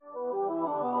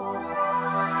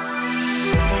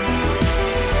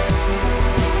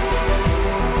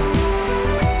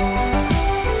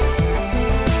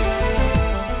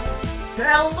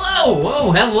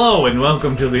Hello, and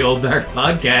welcome to the Old Dark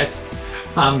Podcast.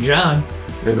 I'm John.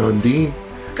 And I'm Dean.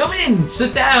 Come in,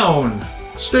 sit down.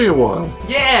 Stay a while.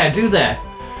 Yeah, do that.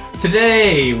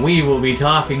 Today we will be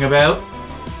talking about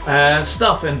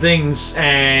stuff and things,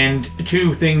 and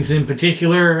two things in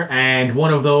particular, and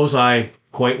one of those I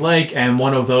quite like, and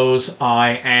one of those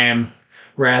I am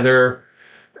rather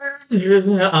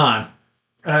on.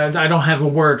 I don't have a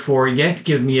word for it yet.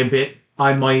 Give me a bit.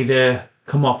 I might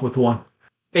come up with one.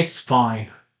 It's fine.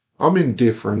 I'm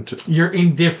indifferent. You're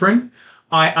indifferent?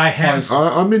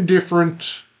 I'm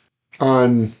indifferent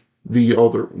on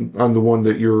the one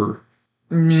that you're...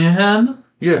 Yeah.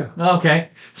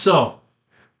 Okay. So,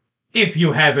 if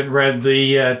you haven't read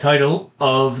the title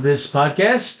of this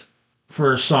podcast,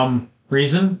 for some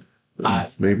reason...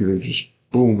 maybe they just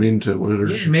boom into it. Or...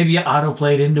 Yeah, maybe you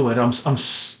auto-played into it. I'm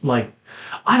like...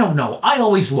 I don't know. I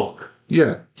always look.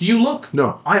 Yeah. Do you look?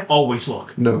 No. I always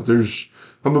look. No,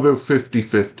 I'm about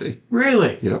 50-50.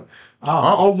 Really? Yeah. Oh.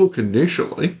 I'll look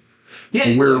initially. Yeah.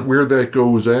 And where that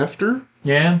goes after?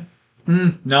 Yeah.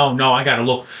 No, I gotta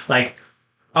look. Like,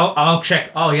 I'll check.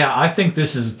 Oh, yeah, I think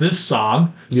this is this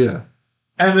song. Yeah.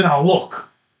 And then I'll look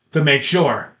to make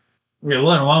sure. Let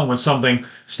alone when something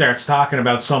starts talking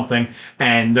about something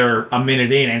and they're a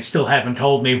minute in and still haven't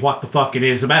told me what the fuck it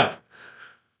is about.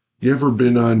 You ever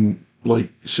been on,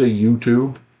 like, say,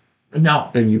 YouTube?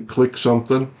 No. And you click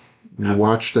something, you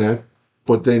watch that,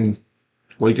 but then,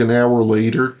 like, an hour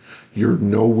later, you're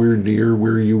nowhere near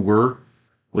where you were?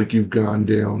 Like, you've gone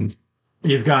down...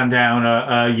 You've gone down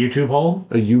a YouTube hole?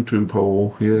 A YouTube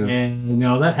hole, yeah. And,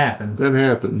 that happens. That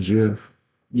happens, yeah.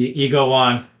 You go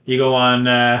on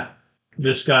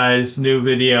this guy's new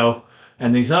video,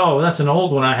 and they say, oh, that's an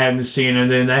old one I haven't seen, and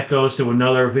then that goes to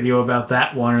another video about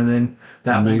that one, and then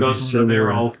that one goes to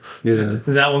their old. Yeah.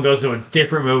 And that one goes to a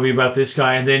different movie about this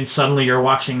guy, and then suddenly you're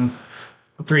watching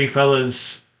three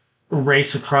fellas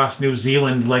race across New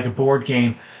Zealand like a board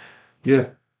game. Yeah.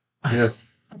 Yeah.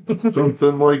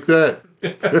 Something like that.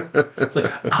 It's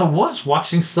like, I was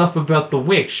watching stuff about The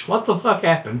Witch. What the fuck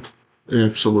happened?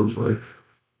 Absolutely.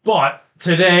 But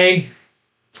today,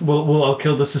 I'll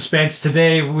kill the suspense.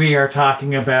 Today we are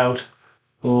talking about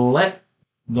Let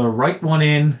the Right One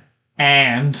In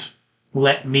and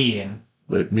Let Me In.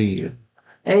 Let me in.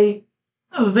 A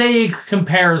vague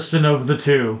comparison of the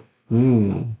two.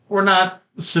 We're not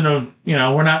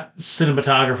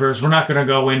cinematographers. We're not going to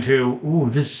go into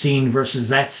this scene versus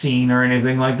that scene or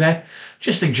anything like that.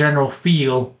 Just a general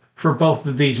feel for both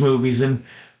of these movies, and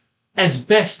as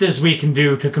best as we can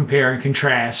do to compare and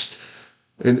contrast.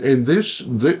 And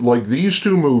these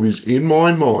two movies, in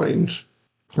my mind,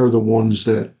 are the ones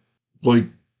that, like,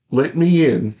 Let Me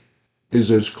In is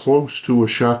as close to a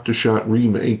shot-to-shot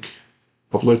remake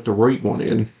of Let the Right One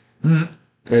In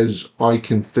as I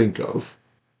can think of.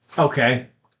 Okay.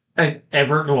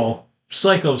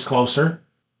 Psycho's closer.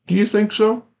 Do you think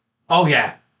so? Oh,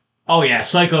 yeah.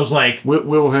 Psycho's like...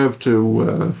 We'll have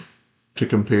to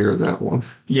compare that one.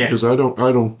 Yeah. Because I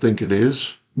don't think it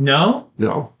is. No?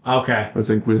 No. Okay. I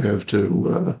think we have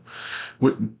to...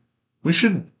 we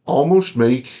should almost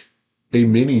make a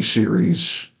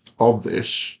mini-series of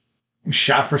this.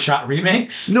 Shot-for-shot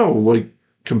remakes? No, like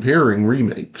comparing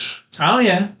remakes. Oh,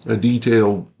 yeah. A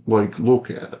detailed,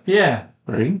 look at it. Yeah.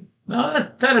 Right? No,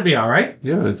 that'd be all right.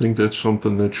 Yeah, I think that's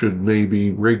something that should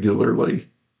maybe regularly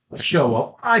show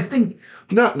up. I think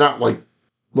not like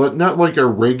our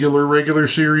regular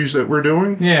series that we're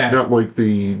doing. Yeah. Not like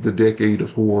the decade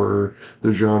of horror,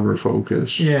 the genre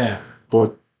focus. Yeah.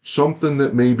 But something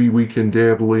that maybe we can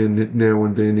dabble in now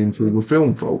and then into the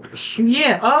film focus.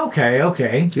 Yeah.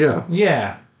 Okay. Yeah.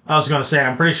 Yeah. I was going to say,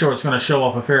 I'm pretty sure it's going to show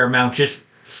up a fair amount just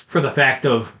for the fact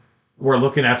of we're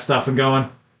looking at stuff and going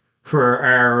for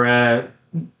our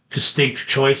distinct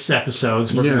choice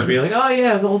episodes. We're going to be like, oh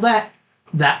yeah, well that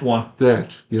one.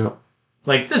 That, yeah.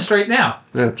 Like this right now.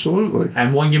 Absolutely.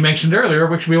 And one you mentioned earlier,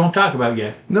 which we won't talk about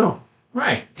yet. No.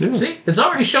 Right. Yeah. See, it's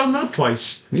already shown up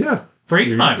twice. Yeah.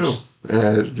 3 times.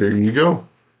 There you go.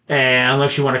 And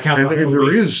unless you want to count... And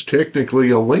there is technically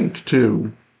a link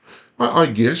to... I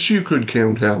guess you could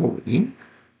count Halloween.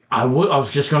 I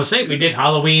was just going to say, we did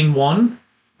Halloween 1,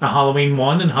 Halloween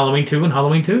 1, and Halloween 2, and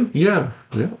Halloween 2. Yeah,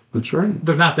 that's right.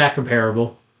 They're not that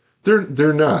comparable.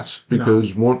 They're not,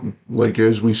 because one, like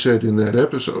as we said in that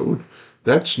episode,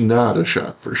 that's not a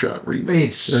shot-for-shot remake.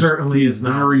 It certainly is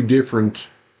not. Very different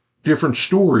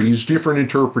stories, different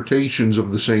interpretations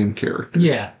of the same characters.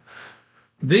 Yeah.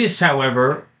 This,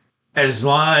 however, as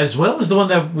well as the one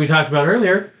that we talked about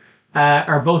earlier,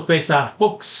 are both based off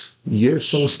books. Yes.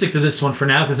 So we'll stick to this one for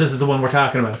now, because this is the one we're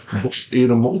talking about.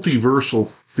 In a multiversal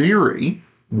theory,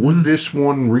 would this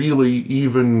one really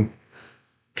even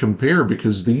compare?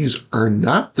 Because these are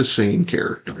not the same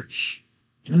characters.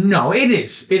 No, it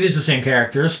is. It is the same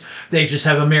characters. They just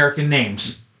have American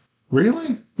names.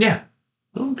 Really? Yeah.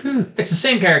 Okay. It's the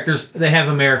same characters. They have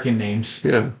American names.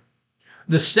 Yeah.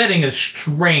 The setting is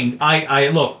strange. I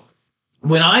look,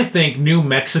 when I think New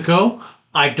Mexico,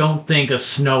 I don't think a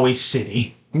snowy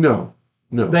city. No.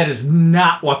 No. That is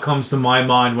not what comes to my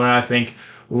mind when I think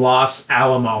Los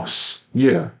Alamos.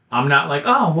 Yeah. I'm not like,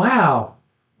 oh, wow,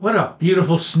 what a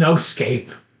beautiful snowscape.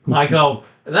 I go,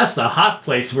 that's the hot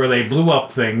place where they blew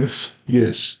up things.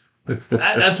 Yes.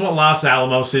 That's what Los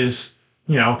Alamos is,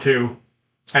 to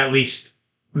at least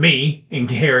me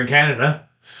here in Canada.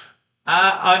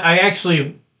 I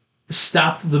actually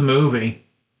stopped the movie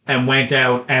and went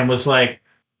out and was like,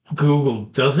 Google,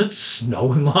 does it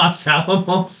snow in Los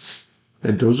Alamos?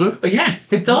 And does it? Yeah,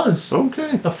 it does.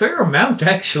 Okay. A fair amount,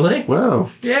 actually. Wow.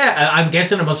 Yeah, I'm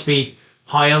guessing it must be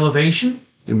high elevation.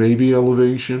 It may be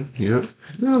elevation. Yeah.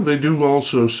 Yeah, they do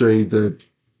also say that,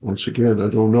 once again, I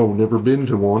don't know, never been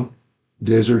to one.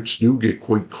 Deserts do get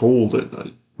quite cold at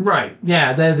night. Right.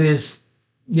 Yeah, that is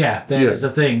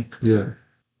a thing. Yeah.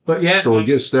 But yeah. So I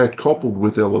guess that coupled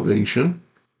with elevation,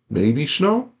 maybe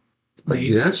snow?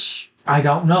 Maybe. I guess. I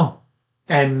don't know.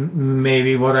 And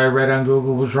maybe what I read on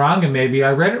Google was wrong, and maybe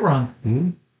I read it wrong. Mm-hmm.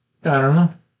 I don't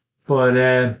know.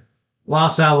 But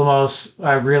Los Alamos,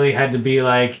 I really had to be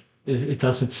like, it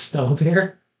doesn't snow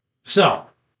there. So,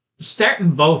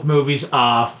 starting both movies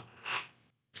off,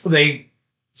 they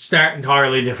start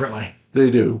entirely differently.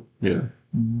 They do, yeah.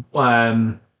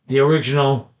 The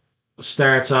original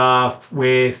starts off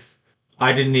with,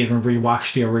 I didn't even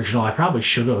rewatch the original. I probably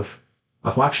should have.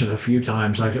 I've watched it a few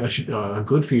times. I should a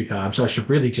good few times. I should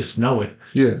really just know it.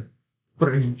 Yeah.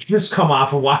 But I just come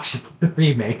off and watch the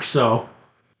remake. So,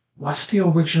 what's the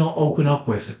original open up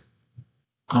with?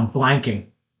 I'm blanking.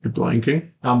 You're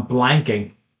blanking? I'm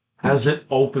blanking. How does it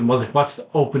open? What's the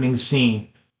opening scene?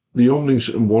 The only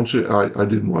once I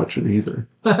didn't watch it either,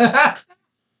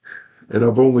 and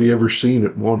I've only ever seen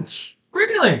it once.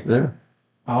 Really? Yeah.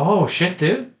 Oh shit,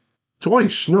 dude.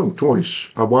 Twice. No, twice.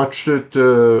 I watched it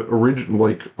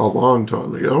like a long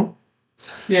time ago.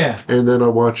 Yeah. And then I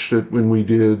watched it when we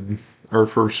did our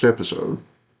first episode.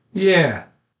 Yeah.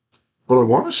 But I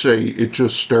want to say it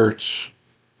just starts.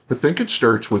 I think it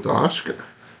starts with Oscar.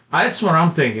 That's what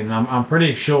I'm thinking. I'm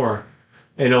pretty sure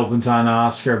it opens on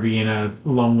Oscar being a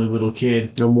lonely little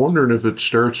kid. I'm wondering if it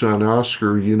starts on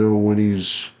Oscar. When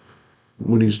he's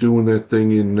doing that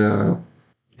thing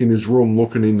in his room,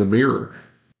 looking in the mirror.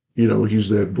 He's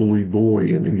that bully boy,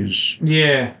 and he's.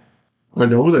 Yeah. I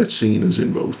know that scene is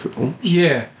in both films.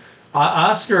 Yeah.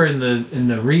 Oscar in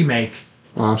the remake.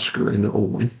 Oscar and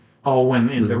Owen. Owen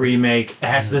in the remake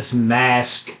has this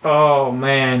mask. Oh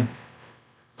man.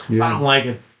 Yeah. I don't like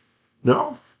it.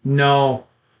 No. No.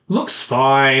 Looks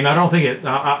fine. I don't think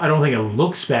it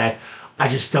looks bad. I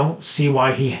just don't see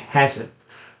why he has it.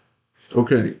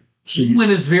 Okay. So Owen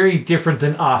is very different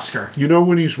than Oscar.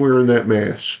 when he's wearing that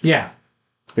mask. Yeah.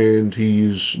 And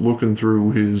he's looking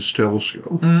through his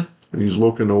telescope. Mm. And he's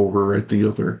looking over at the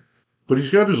other. But he's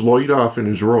got his light off in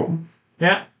his room.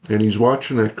 Yeah. And he's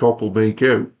watching that couple make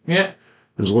out. Yeah.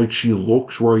 It's like she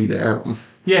looks right at him.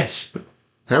 Yes.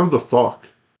 How the fuck?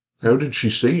 How did she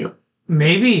see him?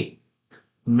 Maybe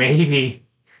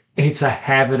it's a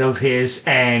habit of his,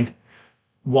 and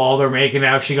while they're making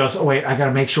out, she goes, oh wait, I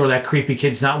gotta make sure that creepy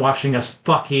kid's not watching us.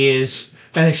 Fuck, he is.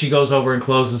 And then she goes over and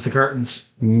closes the curtains.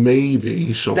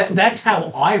 Maybe something. That's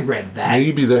how I read that.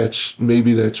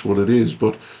 Maybe that's what it is,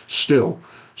 but still.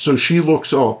 So she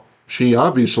looks up. She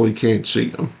obviously can't see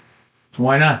him.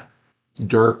 Why not?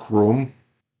 Dark room.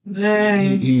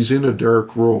 He's in a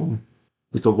dark room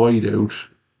with the light out.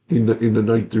 In the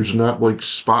night, there's not like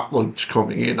spotlights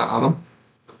coming in on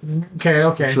him.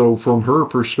 Okay. So from her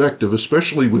perspective,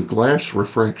 especially with glass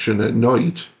refraction at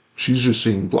night, she's just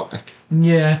seeing black.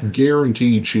 Yeah.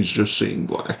 Guaranteed she's just seeing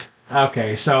black.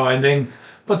 Okay,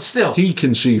 but still. He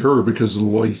can see her because of the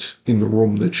light in the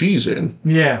room that she's in.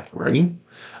 Yeah. Right?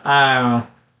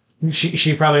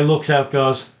 She probably looks out,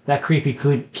 goes, that creepy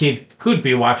kid could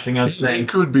be watching us. He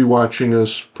could be watching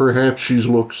us. Perhaps she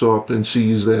looks up and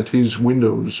sees that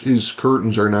his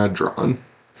curtains are not drawn.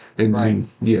 And right.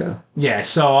 Yeah. Yeah,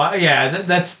 so,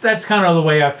 that's kind of the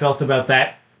way I felt about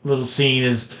that little scene,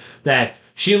 is that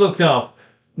she looked up,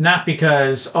 not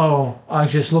because, I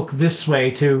just look this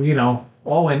way to,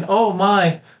 oh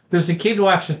my, there's a kid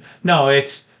watching. No,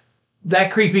 it's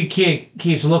that creepy kid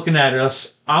keeps looking at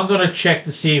us. I'm going to check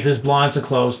to see if his blinds are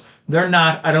closed. They're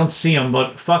not. I don't see them,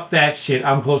 but fuck that shit.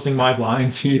 I'm closing my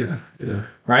blinds. Yeah.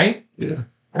 Right? Yeah.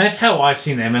 That's how I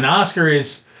seen them. And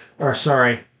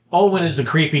Owen is a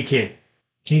creepy kid.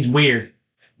 He's weird.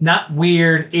 Not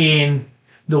weird in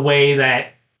the way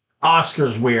that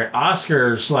Oscar's weird.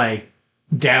 Oscar's like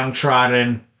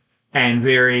downtrodden and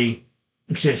very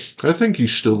just. I think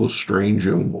he's still a strange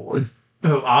young boy.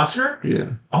 Oh, Oscar? Yeah.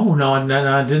 Oh no,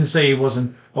 I didn't say he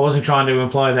wasn't. I wasn't trying to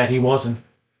imply that he wasn't.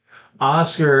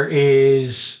 Oscar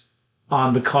is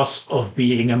on the cusp of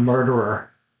being a murderer.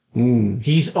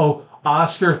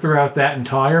 Oscar throughout that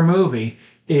entire movie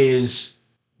is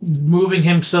moving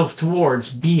himself towards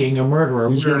being a murderer.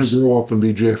 He's going to grow up and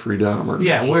be Jeffrey Dahmer.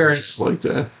 Yeah, whereas like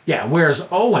that. Yeah, whereas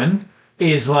Owen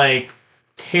is like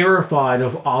terrified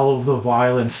of all of the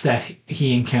violence that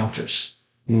he encounters.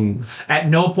 At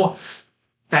no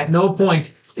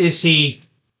point is he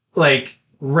like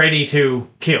ready to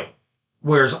kill.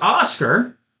 Whereas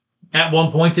Oscar, at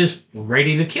one point, is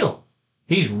ready to kill.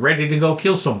 He's ready to go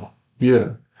kill someone.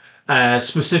 Yeah.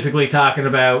 Specifically talking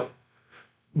about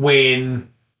when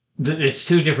it's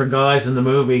two different guys in the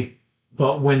movie,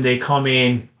 but when they come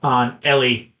in on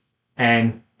Ellie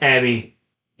and Abby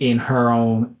in her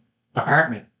own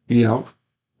apartment. Yeah.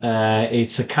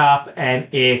 It's a cop and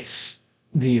it's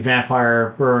the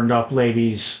vampire burned up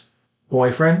lady's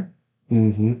boyfriend.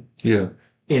 Yeah.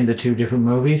 In the two different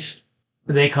movies.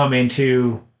 They come in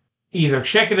to either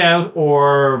check it out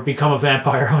or become a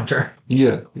vampire hunter.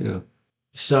 Yeah.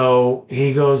 So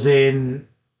he goes in.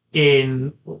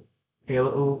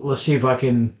 Let's see if I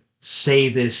can say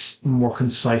this more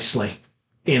concisely.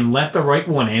 In Let the Right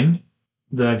One In,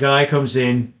 the guy comes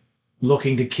in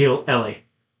looking to kill Ellie,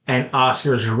 and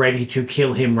Oscar's ready to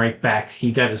kill him right back.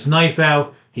 He got his knife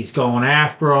out. He's going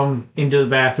after him into the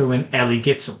bathroom, and Ellie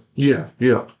gets him. Yeah.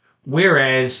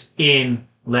 Whereas in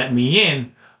Let Me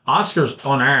In, Oscar's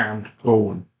unarmed.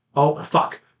 Owen. Oh,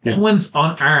 fuck. Yeah. Owen's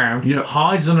unarmed, Yeah.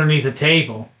 hides underneath a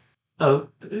table,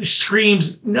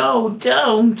 screams, "No,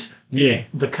 don't!" Yeah.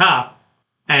 The cop.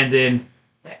 And then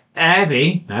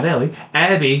Abby, not Ellie,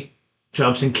 Abby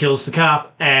jumps and kills the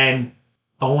cop, and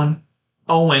Owen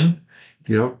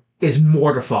Yep. is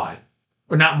mortified.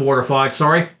 Or not mortified,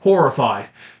 sorry, horrified.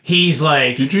 He's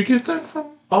like... Did you get that from?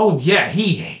 Oh, yeah,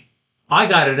 I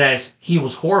got it as he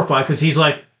was horrified, because he's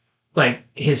like,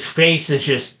 his face is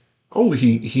just... Oh,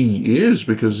 he is,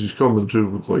 because he's coming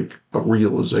to, like, a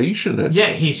realization that...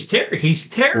 Yeah, he's terrified. He's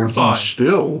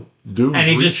still... Dude's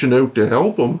reaching out to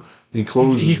help him. He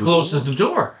closes the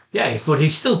door. Yeah, but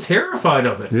he's still terrified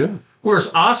of it. Yeah. Whereas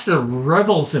Oscar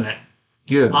revels in it.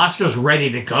 Yeah. Oscar's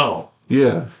ready to go.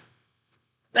 Yeah.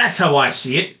 That's how I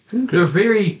see it.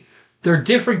 Okay. They're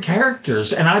different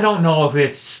characters, and I don't know if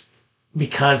it's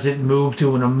because it moved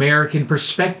to an American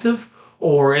perspective,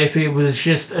 or if it was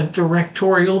just a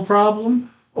directorial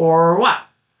problem, or what.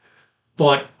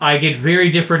 But I get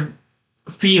very different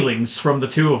feelings from the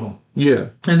two of them. Yeah.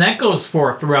 And that goes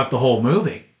throughout the whole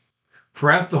movie.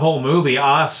 Throughout the whole movie,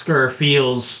 Oscar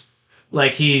feels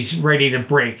like he's ready to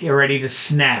break, ready to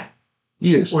snap.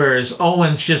 Yes. Whereas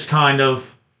Owen's just kind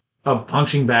of a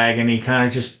punching bag, and he kind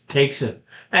of just takes it.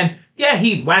 And, yeah,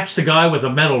 he whaps the guy with a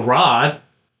metal rod,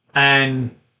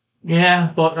 and,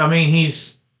 yeah, but, I mean,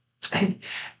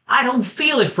 I don't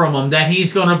feel it from him that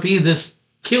he's going to be this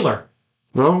killer.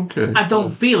 Okay. I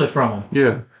don't feel it from him.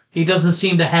 Yeah. He doesn't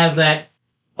seem to have that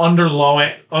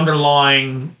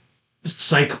underlying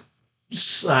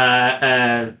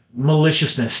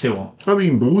maliciousness to him. I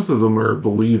mean, both of them are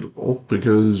believable,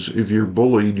 because if you're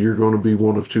bullied, you're going to be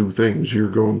one of two things. You're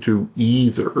going to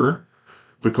either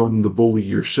become the bully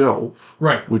yourself,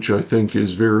 right? Which I think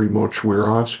is very much where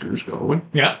Oscar's going.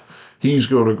 Yeah. He's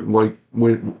going to,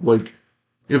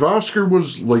 if Oscar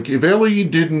was, if Ellie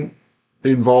didn't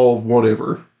involve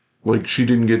whatever, she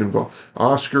didn't get involved,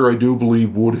 Oscar, I do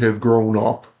believe, would have grown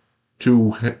up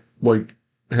to,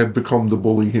 have become the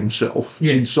bully himself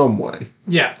in some way.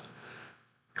 Yeah.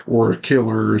 Or a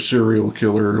killer, or a serial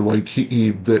killer, he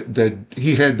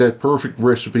had that perfect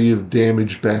recipe of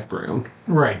damaged background.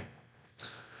 Right.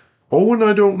 Owen,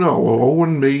 I don't know.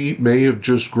 Owen may have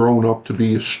just grown up to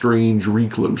be a strange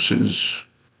recluse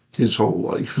his whole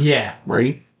life. Yeah.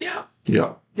 Right? Yeah.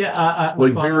 Yeah. Yeah. I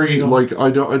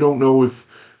don't know if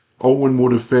Owen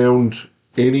would have found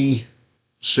any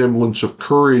semblance of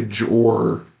courage,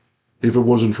 or if it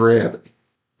wasn't for Abby.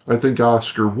 I think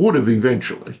Oscar would have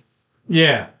eventually.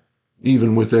 Yeah.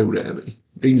 Even without Abby.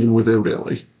 Even without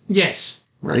Ellie. Yes.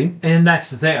 Right? And that's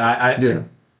the thing. Yeah.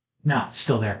 No, it's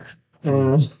still there.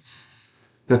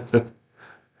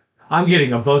 I'm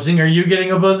getting a buzzing. Are you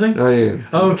getting a buzzing? I am.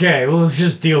 Okay, well, let's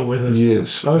just deal with it.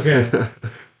 Yes. Okay.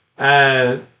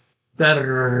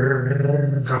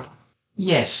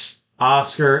 Yes,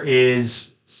 Oscar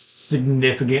is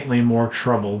significantly more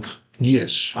troubled.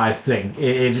 Yes. I think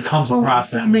it comes Well,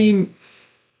 across that. I mean,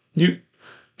 you.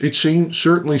 It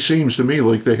certainly seems to me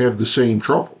like they have the same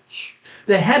troubles.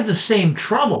 They had the same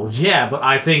troubles, yeah, but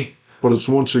I think But it's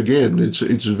once again, it's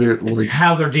very it's like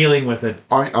how they're dealing with it.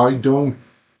 I don't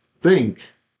think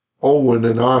Owen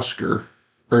and Oscar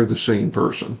are the same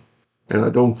person, and I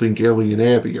don't think Ellie and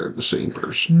Abby are the same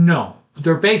person. No,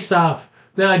 they're based off.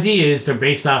 The idea is they're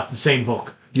based off the same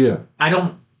book. Yeah, I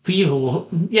don't feel.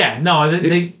 Yeah, no,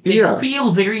 they yeah.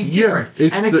 feel very different.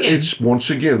 And again, it's once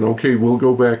again okay. We'll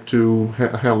go back to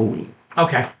Halloween.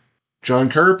 okay, John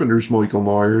Carpenter's Michael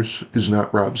Myers is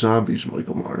not Rob Zombie's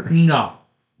Michael Myers. no.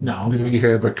 They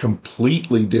have a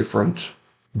completely different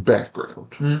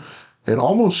background, and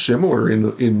almost similar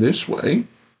in this way,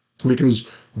 because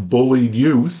bullied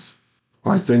youth.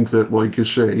 I think that, like you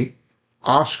say,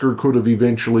 Oscar could have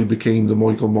eventually became the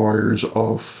Michael Myers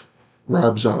of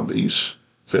Rob Zombie's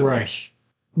films. Right.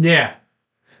 Yeah.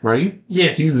 Right?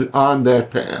 Yes. He's on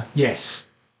that path. Yes.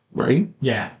 Right?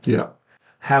 Yeah. Yeah.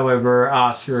 However,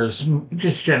 Oscar is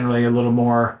just generally a little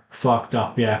more fucked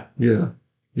up. Yeah. Yeah.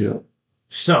 Yeah.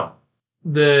 So,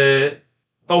 the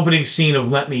opening scene of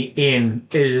Let Me In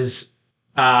is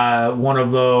one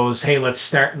of those, hey, let's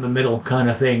start in the middle kind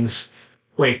of things,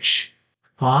 which,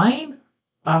 fine.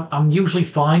 I'm usually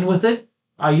fine with it.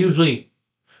 I usually,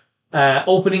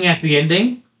 opening at the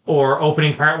ending or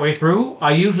opening partway through,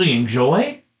 I usually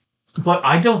enjoy, but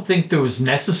I don't think there was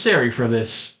necessary for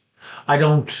this. I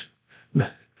don't.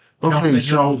 Okay,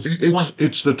 so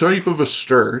it's the type of a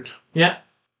start Yeah.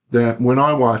 that when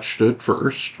I watched it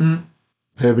first,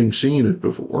 having seen it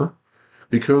before,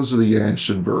 because of the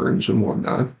acid burns and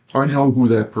whatnot, I know who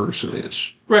that person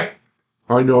is. Right.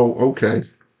 I know, okay,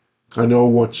 I know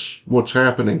what's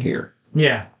happening here.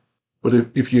 Yeah. But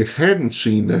if you hadn't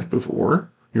seen that before,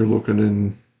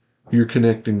 you're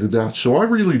connecting the dots. So I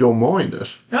really don't mind it.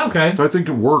 Okay. I think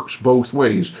it works both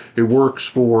ways. It works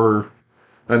for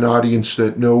an audience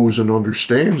that knows and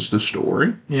understands the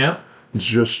story. Yeah. It's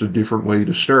just a different way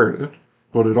to start it.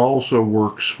 But it also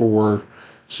works for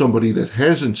somebody that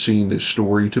hasn't seen this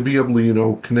story to be able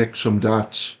to, connect some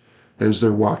dots as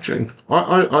they're watching.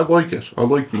 I like it. I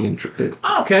like the intro.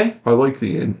 Okay. I like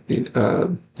the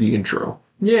intro.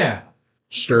 Yeah.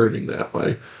 Starting that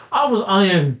way. I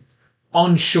am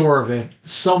unsure of it.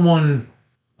 Someone,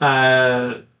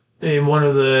 in one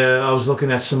of I was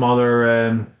looking at some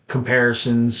other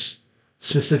comparisons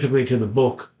specifically to the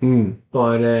book,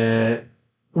 but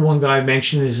one guy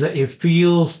mentioned is that it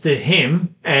feels to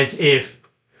him as if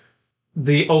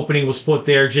the opening was put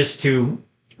there just to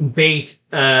bait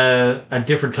a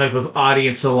different type of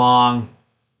audience along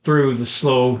through the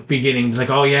slow beginning. It's like,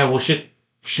 oh yeah, well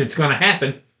shit's gonna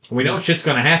happen. We know shit's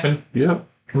gonna happen. Yeah.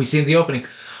 We see the opening.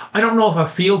 I don't know if I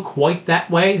feel quite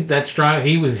that way. That strong.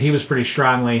 He was pretty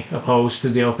strongly opposed to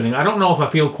the opening. I don't know if I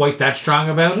feel quite that strong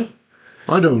about it.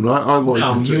 I don't. I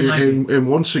like it. And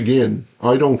once again,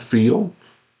 I don't feel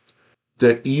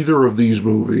that either of these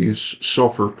movies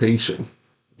suffer pacing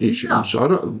issues. No. I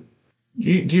don't.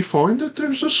 Do you find that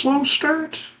there's a slow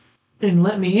start? And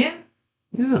Let Me In?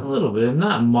 Yeah. A little bit.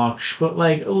 Not much, but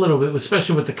like a little bit,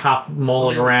 especially with the cop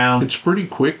mulling around. It's pretty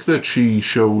quick that she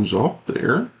shows up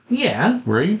there. Yeah.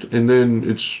 Right? And then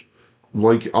it's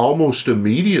like almost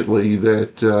immediately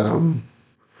that,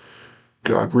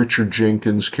 Richard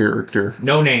Jenkins' character.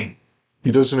 No Name.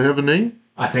 He doesn't have a name?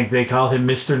 I think they call him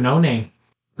Mr. No Name.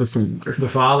 The father. The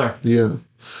father. Yeah.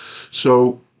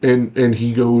 So, and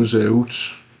he goes out.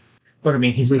 But I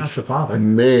mean, he's not the father.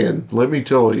 Man, let me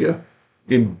tell you,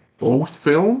 in both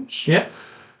films, Yeah.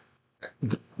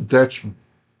 That's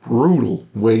brutal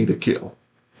way to kill.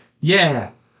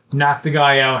 Yeah. Knock the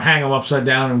guy out, hang him upside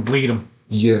down, and bleed him.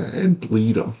 Yeah, and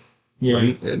bleed him. Yeah.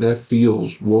 Right? And that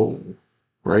feels, whoa.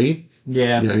 Right?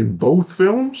 Yeah. Yeah, in both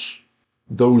films,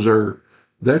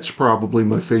 that's probably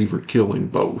my favorite kill in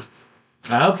both.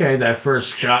 Okay, that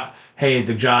first shot. Hey,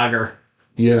 the jogger.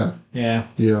 Yeah. Yeah.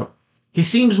 Yeah. He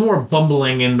seems more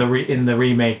bumbling in the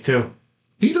remake too.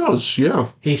 He does, yeah.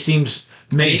 He seems.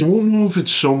 I don't know if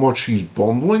it's so much he's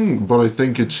bumbling, but I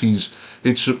think it's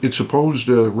supposed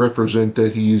to represent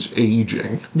that he's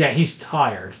aging. Yeah, he's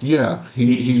tired. Yeah,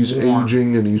 he's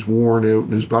aging and he's worn out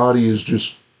and his body is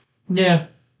just... Yeah.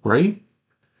 Right?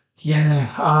 Yeah.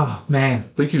 Oh, man.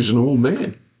 I think he's an old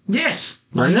man. Yes.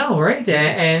 Right? I know, right?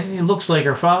 And he looks like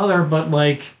her father, but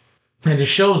like... And it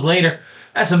shows later.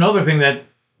 That's another thing that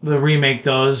the remake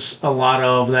does a lot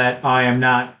of that I am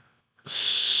not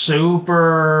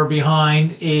super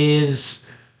behind is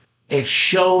it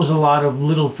shows a lot of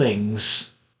little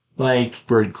things like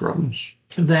breadcrumbs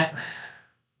that.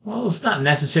 Well, it's not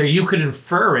necessary. You could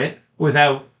infer it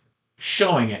without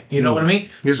showing it. You know what I mean?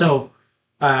 Yeah. So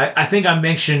I think I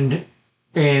mentioned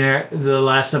in the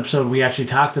last episode we actually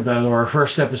talked about, or our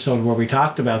first episode where we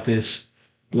talked about this,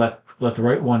 let the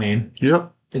right one in,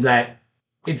 Yep. that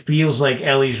it feels like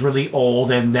Ellie's really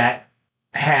old and that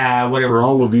whatever. For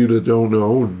all of you that don't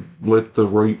know, Let the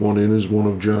Right One In is one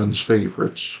of John's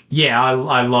favorites. Yeah,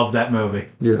 I love that movie.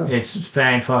 Yeah. It's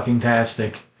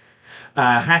fan-fucking-tastic.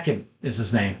 Hacken is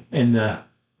his name in the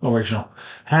original.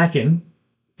 Hacken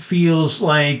feels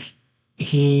like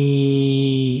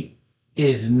he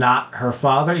is not her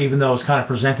father, even though it's kind of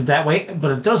presented that way,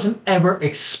 but it doesn't ever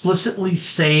explicitly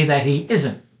say that he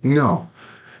isn't. No.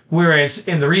 Whereas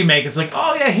in the remake, it's like,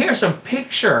 oh yeah, here's a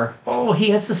picture. Oh, he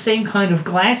has the same kind of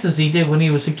glasses he did when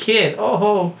he was a kid.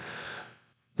 Oh.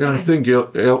 And I think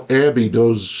Abby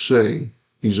does say,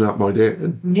 he's not my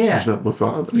dad. Yeah. He's not my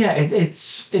father. Yeah, it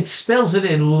spells it,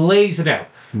 it lays it out.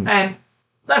 And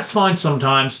that's fine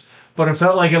sometimes, but it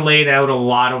felt like it laid out a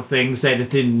lot of things that it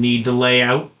didn't need to lay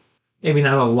out. Maybe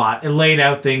not a lot. It laid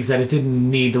out things that it didn't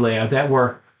need to lay out that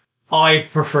were, I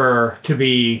prefer to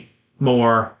be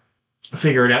more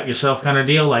figure it out yourself kind of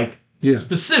deal. Like, Yeah.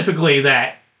 specifically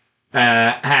that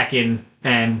Hacken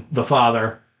and the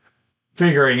father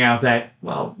figuring out that,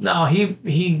 well, no,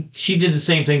 she did the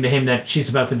same thing to him that she's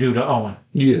about to do to Owen.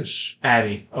 Yes.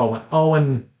 Abby,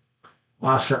 Owen,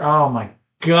 Oscar. Oh my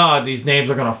God, these names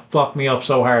are gonna fuck me up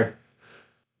so hard.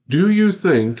 Do you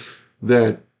think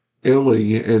that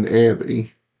Ellie and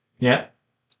Abby Yeah.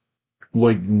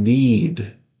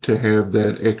 need to have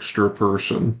that extra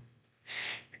person?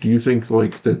 Do you think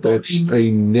that's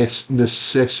a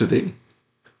necessity?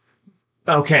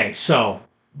 Okay, so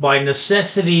by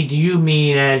necessity, do you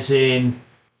mean as in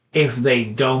if they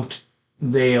don't,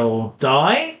 they'll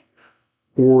die?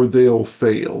 Or they'll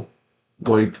fail?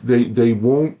 They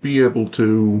won't be able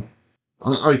to.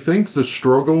 I think the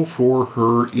struggle for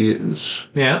her is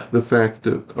the fact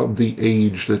of the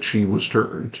age that she was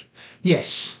turned.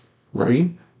 Yes. Right?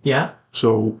 Yeah.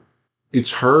 So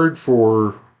it's hard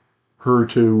for her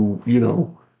to,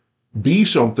 be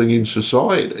something in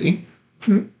society.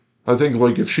 I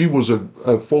think, if she was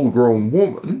a full-grown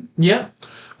woman, Yeah.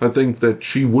 I think that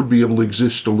she would be able to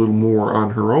exist a little more on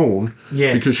her own.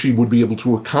 Yes. Because she would be able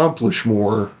to accomplish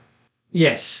more.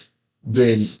 Yes.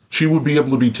 Then she would be able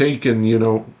to be taken,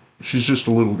 she's just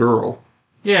a little girl.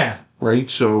 Yeah. Right?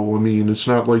 So, it's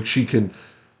not like she can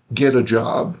get a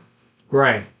job.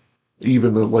 Right.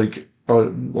 Even like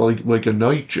a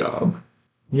night job.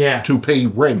 Yeah. To pay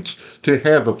rent, to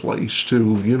have a place,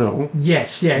 to,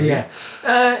 Yes, yeah.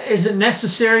 Is it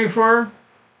necessary for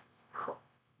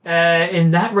her?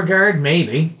 In that regard,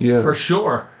 maybe. Yeah. For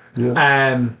sure.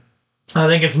 Yeah. I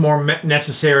think it's more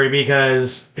necessary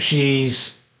because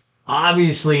she's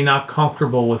obviously not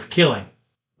comfortable with killing.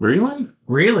 Really?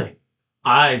 Really.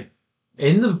 Let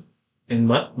the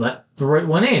right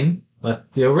one in,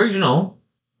 let the original,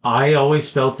 I always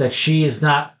felt that she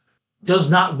does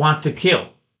not want to kill.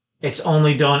 It's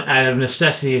only done out of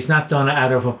necessity. It's not done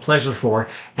out of a pleasure for her.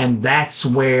 And that's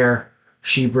where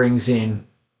she brings in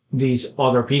these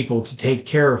other people to take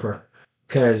care of her.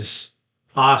 Because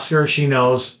Oscar, she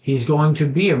knows he's going to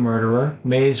be a murderer.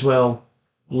 May as well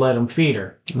let him feed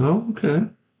her. Oh, okay.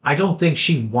 I don't think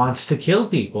she wants to kill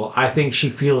people. I think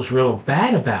she feels real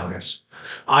bad about it.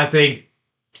 I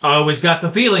always got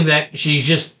the feeling that she's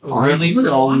just really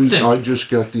reluctant. I just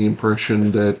got the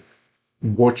impression that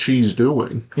what she's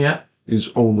doing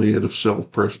is only out of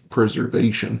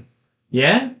self-preservation.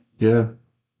 Yeah? Yeah.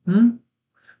 You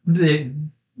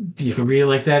can read it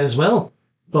like that as well.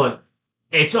 But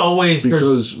it's always...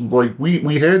 Because,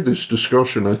 we had this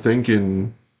discussion, I think,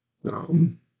 in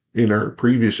our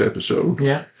previous episode.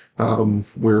 Yeah.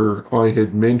 Where I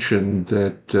had mentioned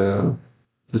that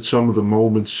some of the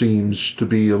moments seems to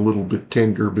be a little bit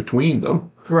tender between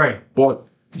them. Right. But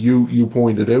you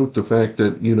pointed out the fact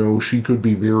that, she could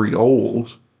be very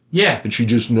old. Yeah. And she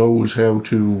just knows how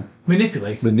to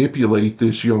manipulate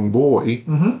this young boy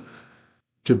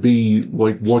to be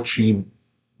like what she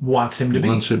wants him to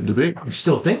be. I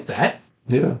still think that.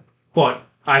 Yeah. But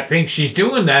I think she's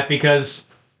doing that because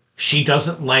she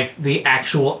doesn't like the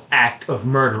actual act of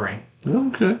murdering.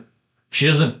 Okay.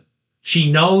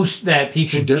 She knows that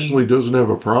people... She definitely doesn't have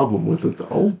a problem with it,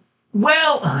 though.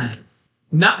 Well,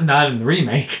 not in the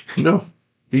remake. No,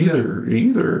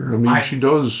 either. She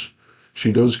does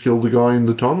kill the guy in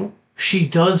the tunnel. She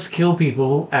does kill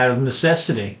people out of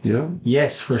necessity. Yeah.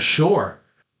 Yes, for sure.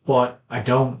 But I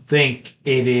don't think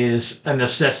it is a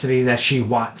necessity that she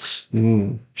wants.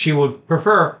 She would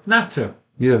prefer not to.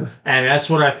 Yeah. And that's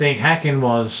what I think Hacken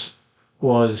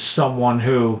was someone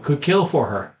who could kill for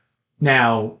her.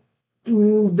 Now,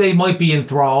 they might be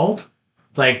enthralled.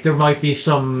 Like there might be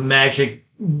some magic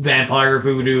vampire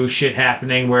voodoo shit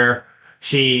happening where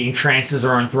she entrances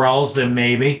or enthralls them.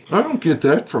 Maybe I don't get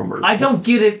that from her. I don't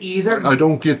get it either. I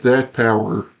don't get that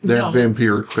power, that No.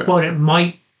 vampiric power. But it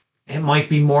might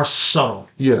be more subtle.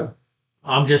 Yeah.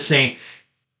 I'm just saying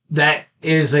that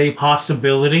is a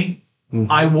possibility. Mhm.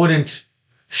 I wouldn't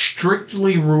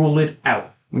strictly rule it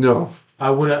out. No. I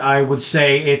would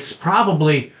say it's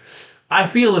probably, I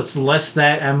feel it's less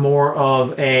that and more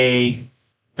of a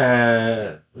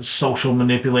social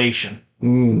manipulation,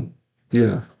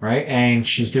 Yeah. right? And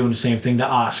she's doing the same thing to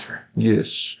Oscar.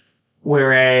 Yes.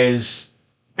 Whereas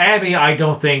Abby, I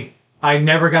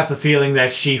never got the feeling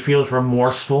that she feels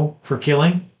remorseful for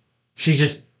killing. She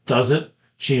just does it.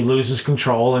 She loses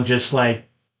control and just like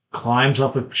climbs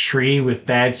up a tree with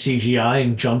bad CGI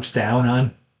and jumps down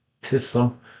on to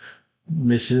some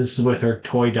misses with her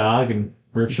toy dog and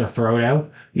rips her throat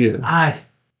out. Yeah.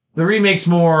 The remake's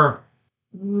more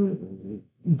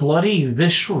bloody,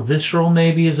 visceral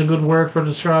maybe is a good word for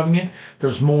describing it.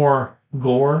 There's more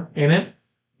gore in it.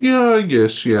 Yeah, I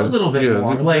guess, yeah. A little bit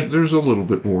more. There's a little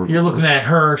bit more. You're looking at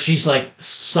her, she's like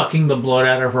sucking the blood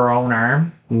out of her own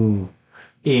arm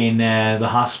in the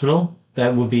hospital.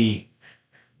 That would be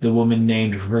the woman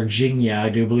named Virginia, I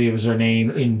do believe is her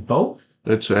name in both.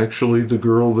 That's actually the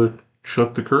girl that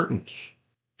shut the curtains.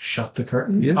 Shut the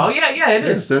curtain? Yeah. Oh, yeah, it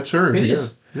is. That's her. It yeah.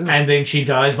 is. Yeah. And then she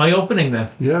dies by opening them.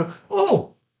 Yeah. Oh,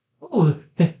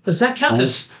 does that count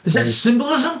as, is that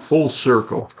symbolism? Full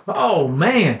circle. Oh,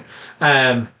 man.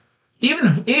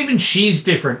 Even she's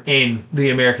different in the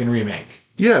American remake.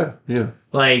 Yeah, yeah.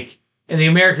 Like, in the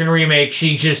American remake,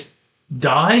 she just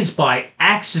dies by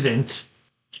accident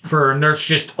for a nurse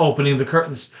just opening the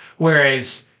curtains.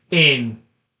 Whereas in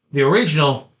the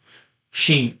original,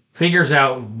 she figures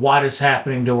out what is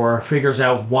happening to her, figures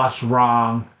out what's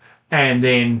wrong, and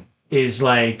then is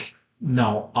like,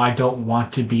 no, I don't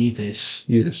want to be this.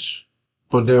 Yes.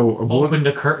 But now, Open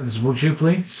the curtains, would you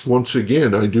please? once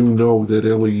again, I do know that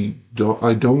Ellie,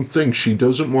 I don't think she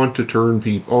doesn't want to turn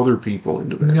other people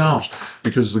into vampires. No.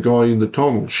 Because the guy in the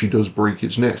tunnel, she does break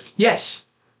his neck. Yes.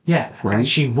 Yeah. Right. And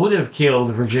she would have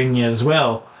killed Virginia as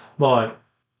well, but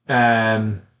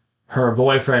her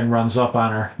boyfriend runs up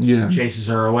on her, Yeah. chases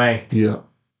her away. Yeah.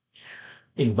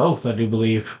 In both, I do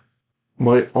believe.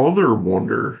 My other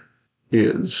wonder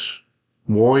is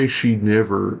why she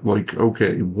never, like,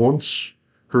 okay, once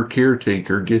her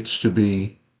caretaker gets to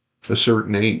be a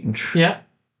certain age, Yeah.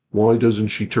 why doesn't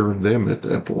she turn them at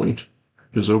that point?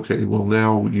 Because, okay, well,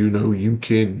 now, you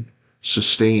can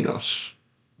sustain us.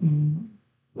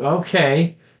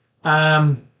 Okay.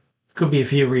 Could be a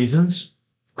few reasons.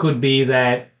 Could be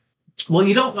that, well,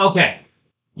 you don't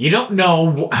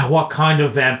know what kind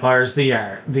of vampires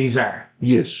these are.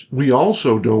 Yes, we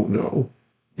also don't know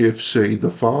if, say, the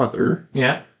father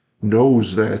Yeah.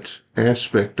 knows that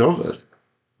aspect of it.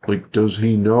 Like, does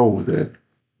he know that?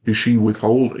 Is she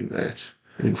withholding that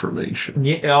information?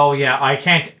 Yeah. Oh, yeah. I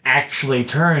can't actually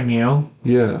turn you.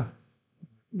 Yeah.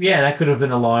 Yeah, that could have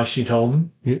been a lie she told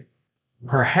him. Yeah.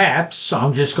 Perhaps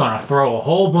I'm just going to throw a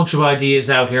whole bunch of ideas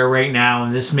out here right now,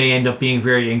 and this may end up being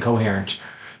very incoherent,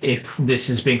 if this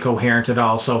has been coherent at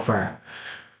all so far.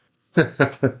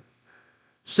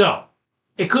 So,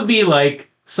 it could be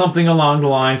like something along the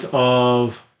lines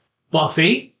of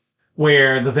Buffy,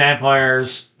 where the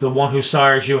vampires, the one who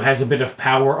sires you, has a bit of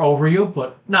power over you,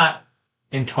 but not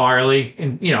entirely.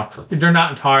 And they're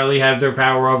not entirely have their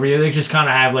power over you. They just kind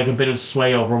of have like a bit of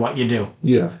sway over what you do.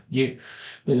 Yeah. It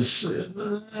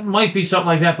might be something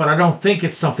like that, but I don't think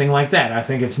it's something like that. I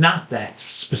think it's not that.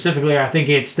 Specifically, I think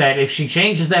it's that if she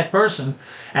changes that person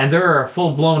and they're a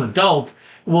full-blown adult,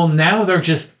 well, now they're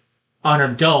just an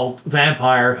adult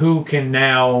vampire who can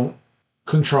now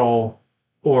control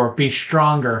or be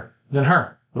stronger than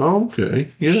her. Okay.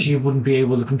 Yeah. She wouldn't be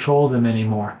able to control them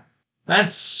anymore.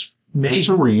 That's maybe. That's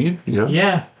a read. Yeah.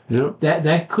 Yeah. Yeah.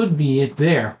 That could be it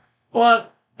there. Well,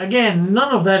 again,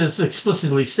 none of that is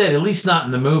explicitly said, at least not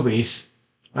in the movies.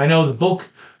 I know the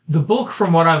book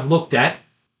from what I've looked at,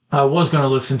 I was going to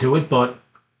listen to it, but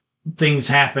things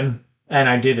happen and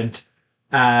I didn't.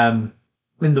 In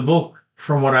the book,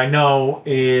 from what I know,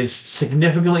 is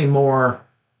significantly more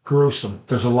gruesome.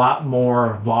 There's a lot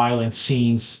more violent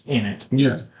scenes in it.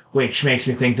 Yeah. Which makes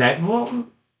me think that, well,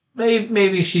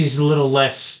 maybe she's a little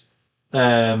less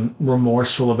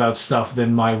remorseful about stuff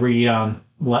than my read on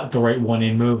The Right One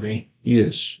in movie.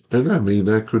 Yes. And I mean,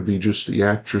 that could be just the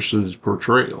actress's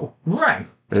portrayal. Right.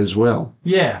 As well.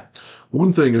 Yeah.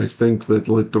 One thing I think that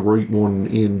The Right One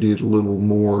in did a little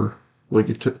more, like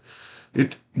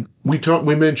it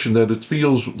we mentioned that it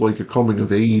feels like a coming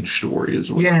of age story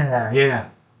as well. Yeah.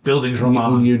 Buildings And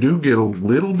roman. you do get a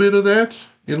little bit of that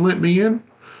in Let Me In.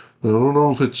 I don't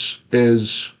know if it's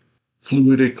as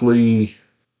fluidically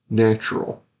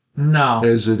natural No,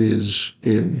 as it is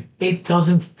in. it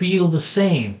doesn't feel the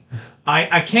same.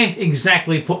 I can't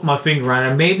exactly put my finger on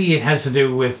it. Maybe it has to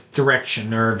do with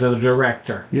direction or the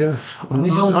director. Yeah,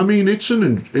 don't- I mean it's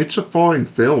a fine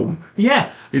film. Yeah,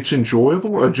 It's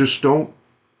enjoyable. I just don't.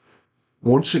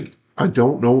 I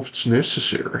don't know if it's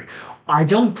necessary. I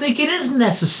don't think it is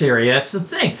necessary. That's the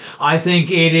thing. I think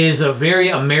it is a very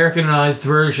Americanized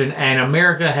version, and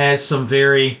America has some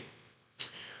very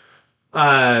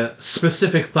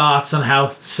specific thoughts on how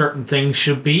certain things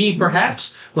should be,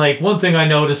 perhaps. Like, one thing I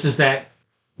noticed is that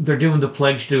they're doing the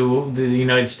pledge to the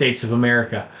United States of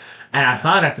America. And I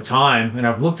thought at the time, and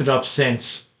I've looked it up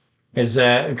since, is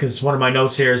because one of my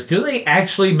notes here is, do they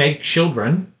actually make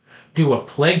children do a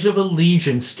pledge of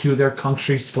allegiance to their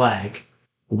country's flag?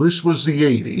 Well, this was the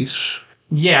 '80s,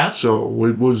 Yeah. so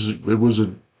it was a.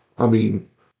 I mean,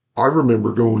 I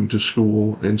remember going to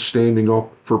school and standing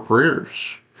up for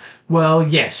prayers. Well,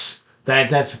 yes.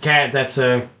 That's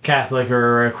a Catholic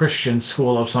or a Christian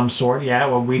school of some sort. Yeah,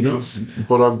 well, we No, did.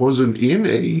 but I wasn't in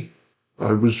a.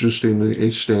 I was just in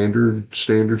a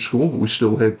standard school, but we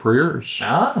still had prayers,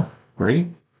 Ah, right?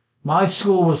 my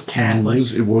school was It Catholic.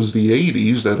 was the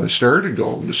 '80s that I started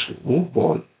going to school,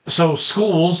 but So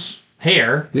schools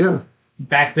here yeah,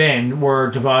 back then were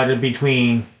divided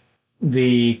between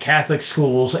the Catholic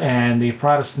schools and the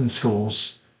Protestant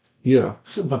schools, yeah,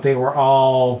 but they were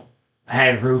all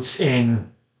had roots in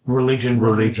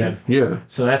religion. yeah,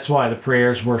 So that's why the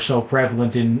prayers were so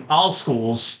prevalent in all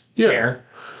schools Yeah. here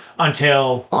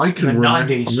until I the can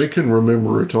 90s. I can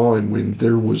remember a time when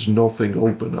there was nothing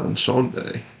open on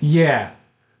Sunday. Yeah.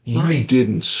 You Right.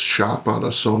 didn't shop on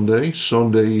a Sunday.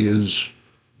 Sunday is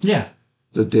Yeah.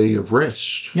 the day of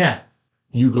rest. Yeah.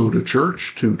 You go to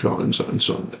church 2 times on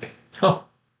Sunday. Oh,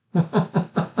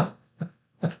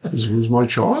 This was my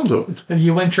childhood.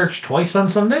 you went church twice on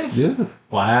Sundays? Yeah.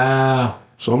 Wow.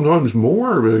 Sometimes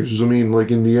more, because I mean, like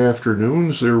in the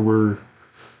afternoons, there were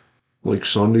like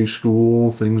Sunday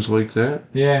school, things like that.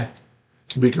 Yeah.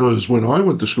 Because when I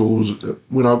went to school,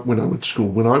 when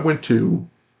I went to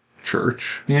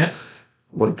church, Yeah.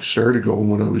 like started going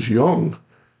when I was young,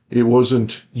 it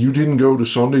wasn't, you didn't go to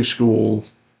Sunday school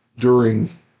during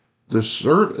the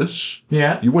service.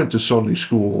 Yeah. You went to Sunday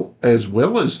school as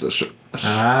well as the service.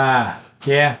 Ah.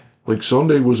 Yeah. Like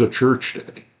Sunday was a church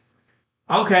day,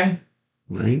 Okay.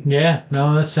 right? Yeah.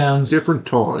 No, that sounds Different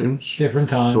times. different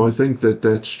time. So I think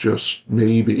that's just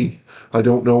maybe. I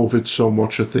don't know if it's so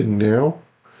much a thing now,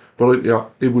 but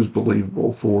it was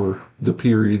believable for the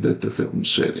period that the film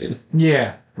set in,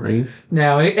 Yeah. right?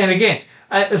 Now, and again,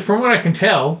 from what I can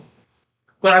tell,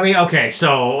 but I mean, okay,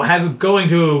 so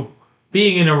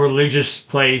being in a religious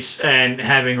place and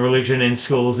having religion in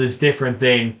schools is different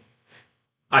than,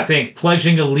 I think,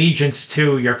 pledging allegiance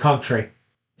to your country.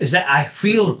 Is that, I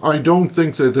feel, I don't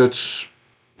think that's.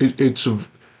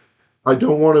 I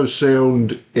don't want to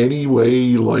sound any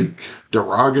way like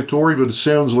derogatory, but it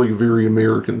sounds like a very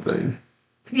American thing,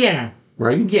 yeah,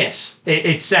 right? yes,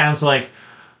 it sounds like,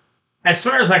 as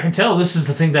far as I can tell, this is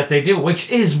the thing that they do,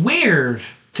 which is weird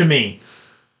to me.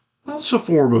 Well, it's a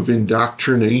form of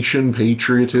indoctrination,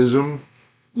 patriotism,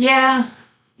 Yeah.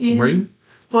 Yeah. right?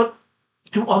 But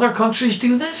do other countries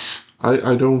do this?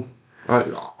 I don't.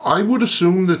 I would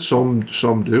assume that some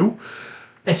do.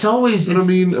 It's always. But I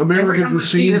mean, every time I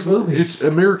see the movies.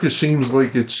 America seems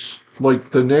like it's like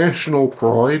the national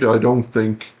pride. I don't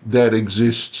think that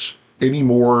exists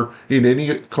anymore in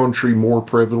any country more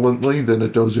prevalently than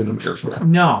it does in America,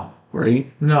 No,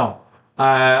 right? no.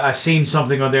 I seen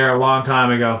something on there a long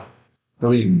time ago. I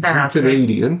mean, you're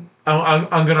Canadian.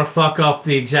 I'm gonna fuck up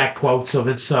the exact quotes of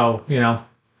it, so you know.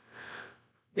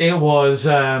 It was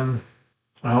oh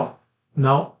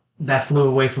no, that flew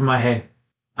away from my head.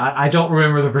 I don't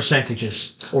remember the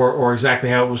percentages or exactly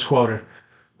how it was quoted,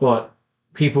 but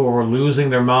people were losing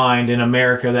their mind in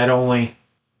America that only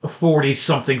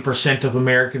 40-something% of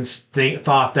Americans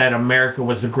thought that America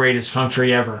was the greatest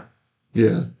country ever.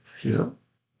 Yeah, yeah,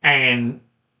 And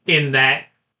in that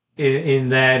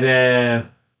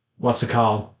what's it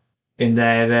called? In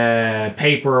that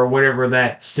paper or whatever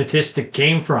that statistic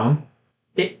came from,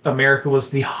 America was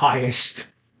the highest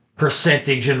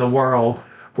percentage in the world,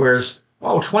 whereas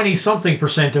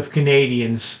 20-something% of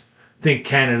Canadians think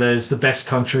Canada is the best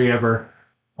country ever.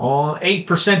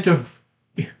 8% of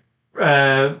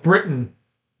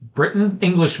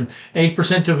Englishmen,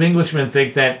 8% of Englishmen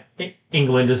think that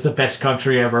England is the best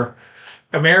country ever.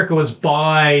 America was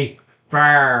by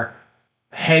far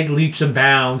head leaps and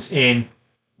bounds in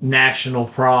national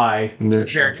pride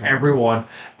compared to everyone.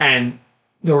 And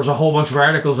there was a whole bunch of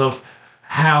articles of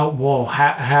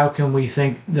how can we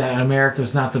think that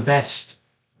America's not the best?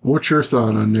 What's your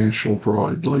thought on national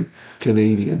pride, like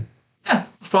Canadian? Yeah,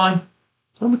 fine.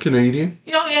 I'm a Canadian.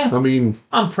 Yeah. I mean,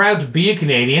 I'm proud to be a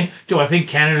Canadian. Do I think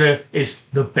Canada is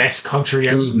the best country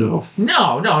ever? no.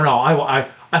 No.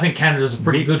 I think Canada's a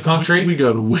pretty good country. We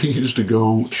got a ways to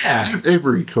go. Yeah.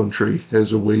 Every country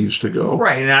has a ways to go.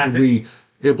 Right, and I to think,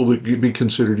 be able to be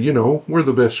considered, we're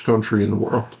the best country in the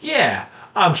world. yeah,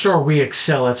 I'm sure we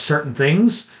excel at certain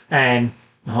things, and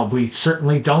we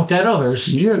certainly don't at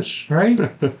others. Yes. Right?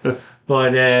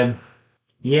 But,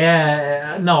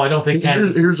 yeah, no, I don't think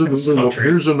Canada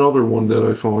Here's another one that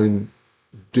I find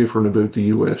different about the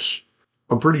U.S.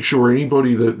 I'm pretty sure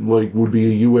anybody that would be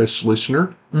a U.S.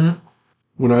 listener,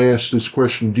 when I ask this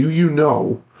question, do you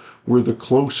know where the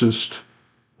closest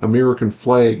American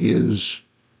flag is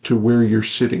to where you're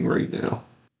sitting right now?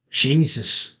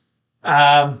 Jesus.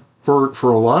 For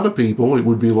a lot of people, it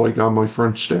would be like on my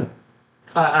front step.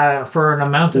 For an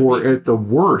amount of... Or at the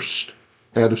worst,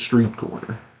 at a street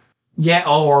corner. Yeah,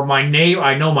 or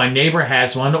I know my neighbor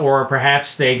has one, or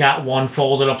perhaps they got one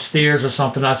folded upstairs or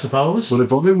something, I suppose. But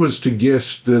if I was to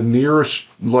guess, the nearest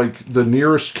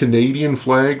Canadian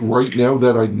flag right now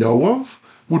that I know of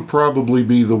would probably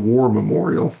be the War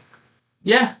Memorial.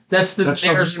 Yeah, that's the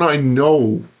one I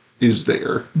know is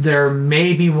there. There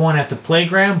may be one at the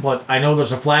playground, but I know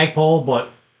there's a flagpole,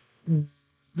 but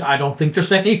I don't think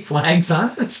there's any flags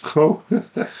on it. Oh.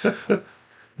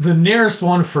 The nearest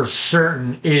one for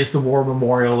certain is the War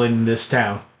Memorial in this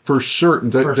town. For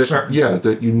certain. Yeah,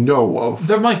 that you know of.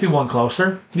 There might be one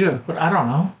closer. Yeah. But I don't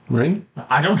know. Right?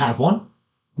 I don't have one.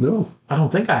 No. I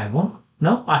don't think I have one.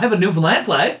 No, I have a Newfoundland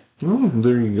flag. Oh,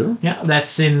 there you go. Yeah,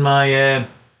 that's in my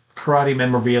karate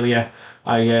memorabilia.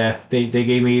 They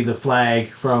gave me the flag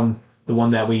from the one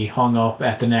that we hung up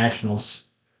at the Nationals.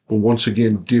 But once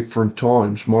again, different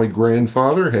times. My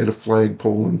grandfather had a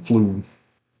flagpole and flew.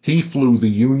 He flew the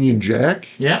Union Jack,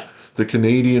 yeah, the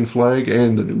Canadian flag,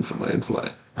 and the Newfoundland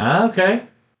flag. Okay.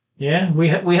 Yeah, we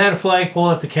had a flagpole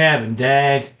at the cabin.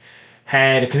 Dad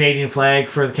had a Canadian flag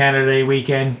for the Canada Day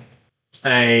weekend,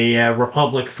 a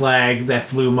Republic flag that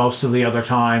flew most of the other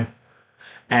time,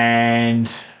 and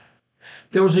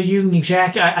there was a Union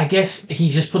Jack. I guess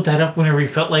he just put that up whenever he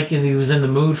felt like he was in the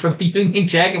mood for the Union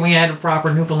Jack, and we had a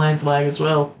proper Newfoundland flag as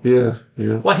well. Yeah.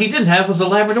 What he didn't have was a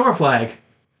Labrador flag.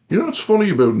 You know what's funny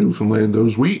about Newfoundland, though,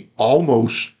 is we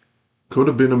almost could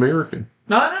have been American.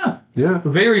 No. Yeah.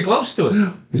 Very close to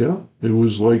it. Yeah. It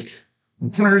was like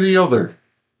one or the other.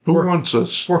 Who wants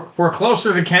us? We're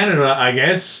closer to Canada, I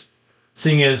guess,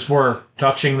 seeing as we're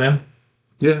touching them.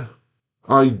 Yeah.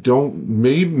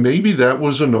 Maybe that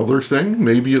was another thing.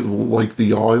 Maybe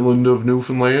the island of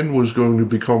Newfoundland was going to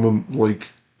become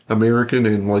American,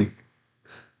 and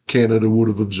Canada would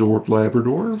have absorbed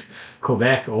Labrador.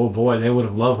 Quebec, oh boy, they would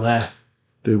have loved that.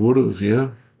 They would have, yeah.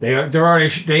 They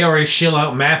already shill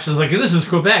out maps as this is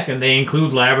Quebec, and they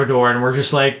include Labrador, and we're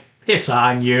just like, piss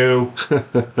on you.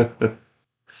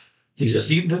 You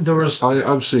see, there was.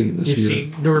 I've seen this. You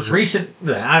see, there was recent.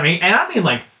 I mean,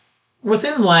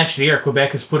 within the last year,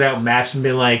 Quebec has put out maps and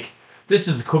been like, this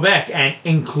is Quebec, and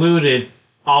included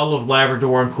all of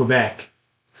Labrador and Quebec.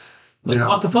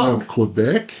 What the fuck?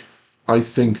 Quebec? I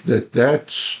think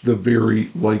that's the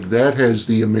that has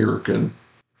the American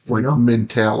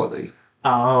mentality.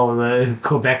 Oh, the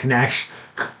Quebec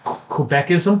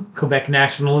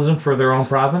nationalism for their own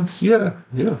province. Yeah.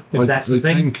 That's the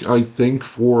thing. I think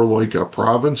for a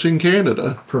province in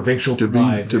Canada, provincial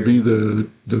pride to be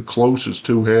the closest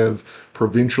to have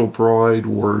provincial pride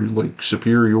or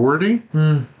superiority.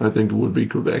 I think it would be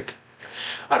Quebec.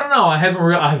 I don't know.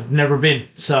 I've never been.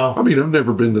 So I mean, I've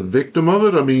never been the victim of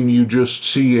it. I mean, you just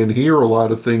see and hear a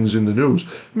lot of things in the news.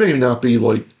 Maybe not be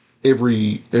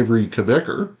every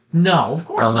Quebecer. No, of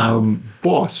course not.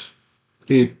 But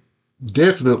it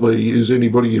definitely is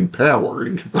anybody in power.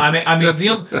 I mean,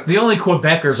 the only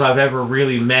Quebecers I've ever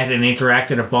really met and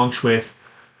interacted a bunch with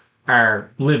are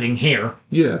living here.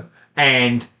 Yeah.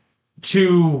 And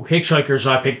 2 hitchhikers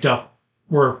I picked up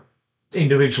were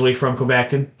individually from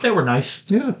Quebec, and they were nice.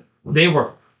 Yeah. They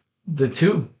were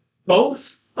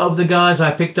both of the guys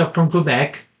I picked up from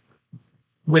Quebec,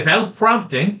 without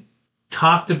prompting,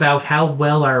 talked about how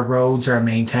well our roads are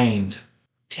maintained.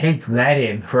 Take that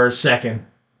in for a second.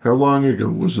 How long ago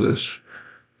was this?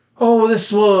 Oh,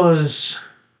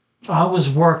 I was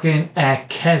working at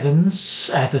Kevin's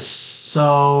at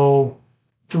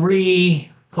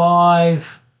 3,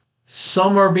 5,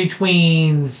 somewhere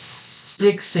between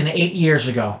 6 and 8 years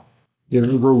ago. Yeah,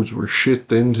 the roads were shit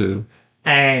then too.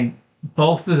 And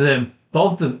both of them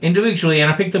individually,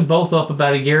 and I picked them both up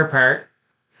about a year apart.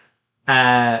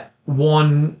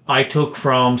 One I took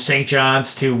from St.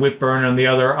 John's to Whitburn, and the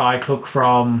other I uh,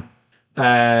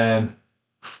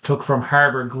 took from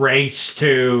Harbour Grace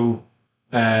to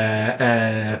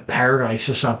Paradise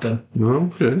or something.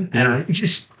 Okay. And I'm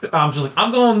just like,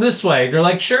 I'm going this way. They're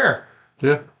like, sure.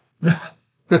 Yeah.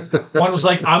 One was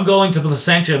like, I'm going to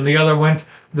Placentia, and the other went.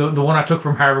 The one I took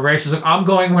from Harbour Grace was like, I'm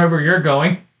going wherever you're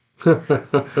going.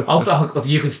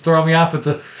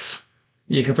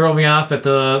 You can throw me off at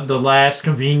the last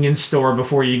convenience store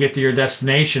before you get to your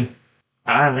destination.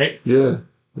 All right. Yeah.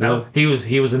 No, he was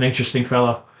an interesting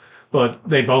fellow, but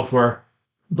they both were.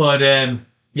 But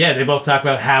yeah, they both talk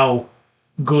about how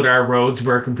good our roads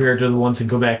were compared to the ones in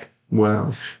Quebec.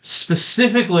 Wow.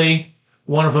 Specifically,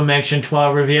 one of them mentioned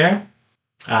Trois Rivières.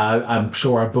 I'm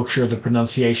sure I butchered the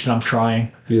pronunciation. I'm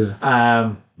trying.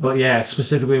 Yeah. But yeah,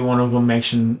 specifically one of them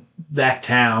mentioned that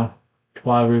town,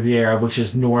 Trois Rivières, which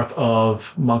is north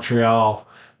of Montreal,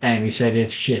 and he said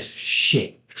it's just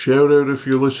shit. Shout out if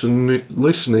you're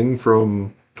listening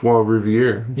from Trois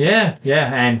Rivières. Yeah,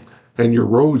 And your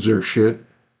roads are shit.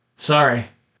 sorry,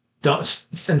 don't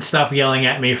and stop yelling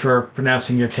at me for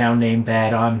pronouncing your town name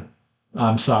bad.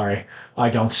 I'm sorry. I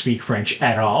don't speak French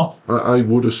at all. I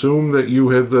would assume that you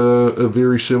have a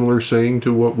very similar saying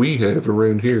to what we have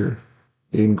around here.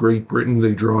 In Great Britain,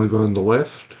 they drive on the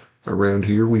left. Around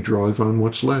here, we drive on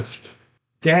what's left.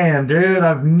 Damn, dude,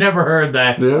 I've never heard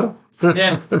that. Yeah?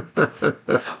 Yeah.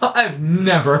 I've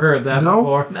never heard that No?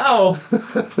 before. No.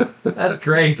 That's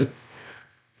great.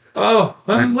 Oh,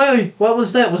 wait, what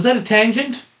was that? Was that a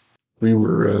tangent? We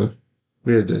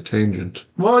had that tangent.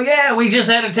 Well, yeah, we just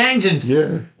had a tangent.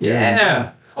 Yeah.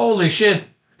 Yeah. Holy shit.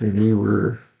 And we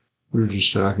were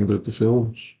just talking about the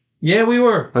films. Yeah, we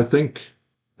were. I think,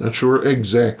 not sure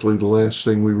exactly the last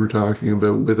thing we were talking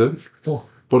about with it, Oh.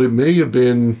 but it may have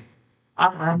been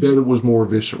Uh-uh. that it was more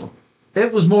visceral.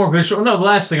 It was more visual. No, the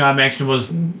last thing I mentioned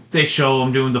was they show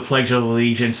them doing the Pledge of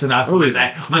Allegiance, and I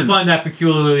find that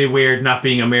peculiarly weird, not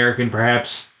being American,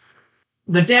 perhaps.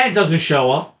 The dad doesn't show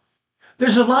up.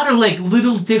 There's a lot of like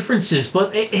little differences,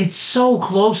 but it's so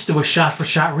close to a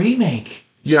shot-for-shot remake.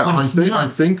 Yeah, But it's not. I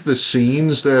think the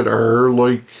scenes that are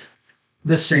like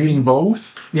The in same,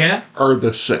 both yeah, are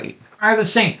the same. are the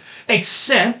same,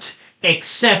 except,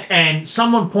 and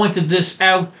someone pointed this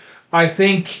out. I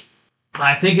think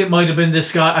it might have been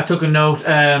this guy. I took a note.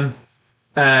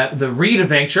 The Reed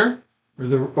Adventure,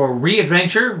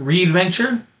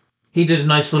 Readventure. He did a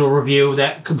nice little review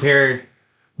that compared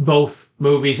both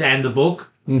movies and the book.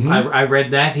 Mhm. I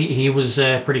read that. He was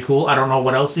pretty cool. I don't know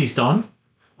what else he's done,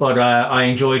 but I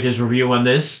enjoyed his review on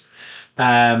this.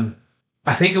 I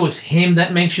think it was him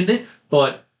that mentioned it,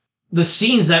 but the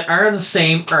scenes that are the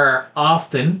same are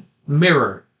often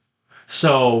mirrored.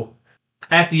 So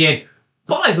at the end,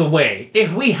 by the way,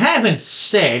 if we haven't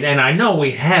said, and I know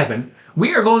we haven't,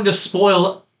 we are going to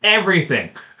spoil everything.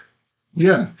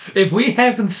 Yeah. If we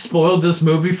haven't spoiled this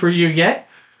movie for you yet,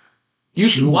 you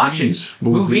should watch it.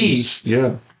 Movies.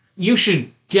 Yeah. You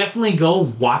should definitely go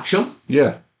watch them.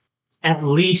 Yeah. At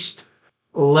least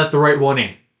let the right one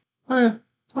in.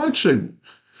 I'd say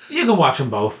You can watch them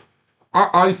both.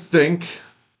 I think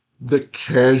the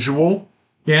casual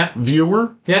Yeah.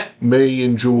 viewer Yeah. may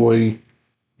enjoy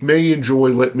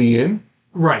Let Me In.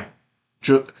 Right.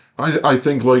 I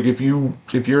think like if you're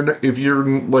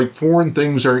like foreign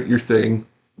things aren't your thing,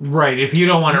 Right. If you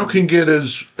don't want you to. can get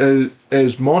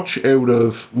as much out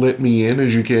of Let Me In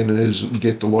as you can as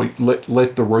get the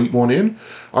let the right one in.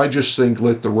 I just think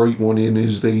Let the Right One In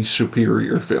is the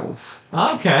superior film.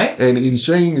 Okay. And in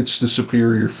saying it's the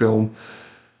superior film,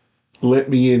 Let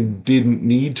Me In didn't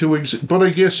need to exist, but I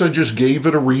guess I just gave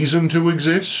it a reason to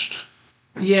exist,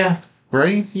 Yeah.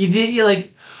 right? You did. You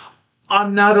like.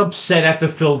 I'm not upset at the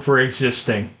film for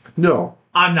existing. No.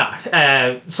 I'm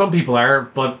not. Some people are,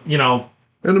 but you know,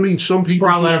 And I mean, some people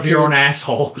crawl out just of your own can't-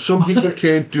 asshole. Some people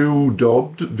can't do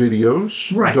dubbed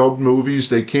videos, Right. dubbed movies.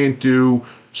 They can't do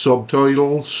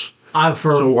subtitles.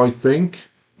 So I think,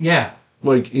 Yeah.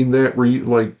 like in that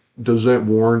does that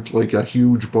warrant like a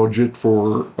huge budget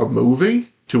for a movie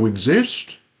to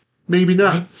exist? Maybe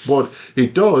not, but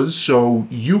it does. So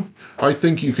I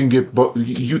think you can get, but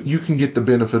you can get the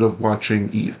benefit of watching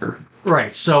either.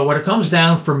 Right. So what it comes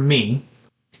down for me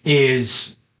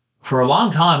is, for a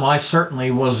long time, I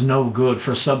certainly was no good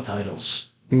for subtitles.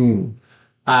 Hmm.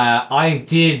 I've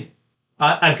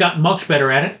gotten much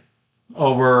better at it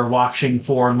over watching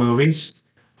foreign movies.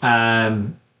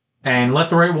 And Let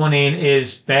the Right One In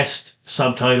is best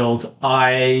subtitled.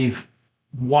 I've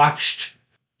watched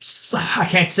I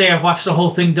can't say I watched the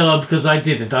whole thing dubbed because I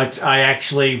didn't. I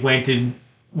actually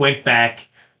went back,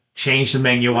 changed the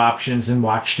menu options, and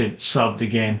watched it subbed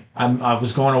again. I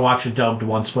was going to watch it dubbed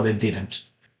once, but I didn't.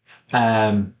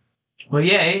 But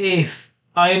yeah, if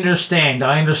I understand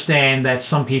that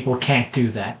some people can't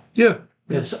do that. Yeah.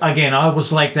 Because again, I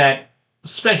was like that,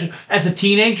 especially as a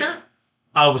teenager.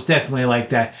 I was definitely like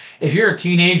that. If you're a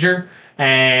teenager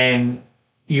and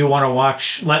you want to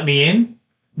watch Let Me In,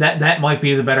 that might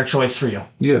be the better choice for you.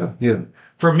 Yeah, yeah.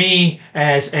 For me,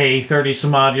 as a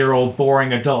 30-some-odd-year-old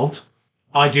boring adult,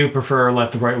 I do prefer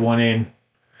Let the Right One In.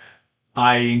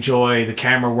 I enjoy the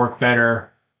camera work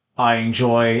better. I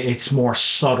enjoy it's more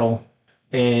subtle.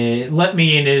 Let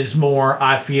Me In is more,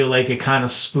 I feel like it kind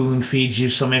of spoon feeds you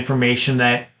some information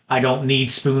that I don't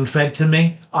need spoon fed to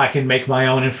me. I can make my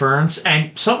own inference.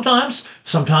 And sometimes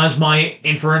my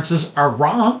inferences are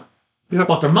wrong, Yep.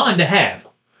 but they're mine to have.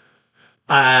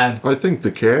 I think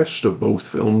the cast of both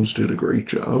films did a great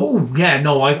job. Oh yeah,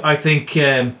 no, I think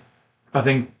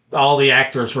all the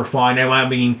actors were fine. I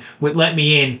mean, with Let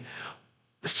Me In,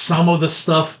 some of the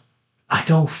stuff I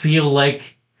feel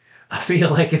like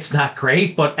it's not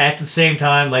great, but at the same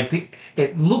time, like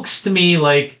it looks to me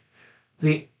like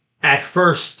at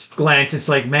first glance it's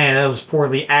like, man, that was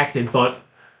poorly acted, but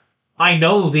I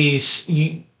know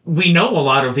we know a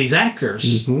lot of these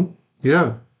actors. Mm-hmm.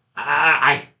 Yeah.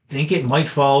 I think it might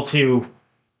fall to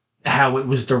how it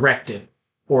was directed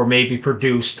or maybe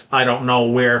produced. I don't know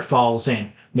where it falls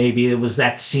in. Maybe it was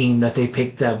that scene that they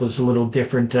picked that was a little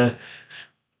different.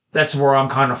 That's where I'm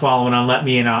kind of following on Let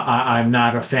Me In. I'm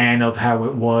not a fan of how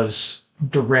it was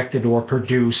directed or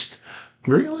produced.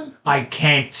 Really? I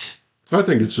can't. I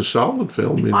think it's a solid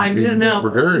film in that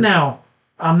regard. No,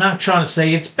 I'm not trying to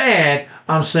say it's bad.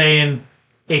 I'm saying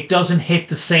it doesn't hit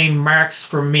the same marks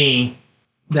for me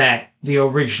that the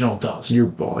original does. You're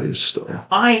biased, though.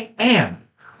 I am.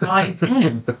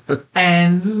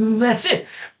 And that's it.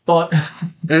 But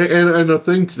and I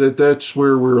think that's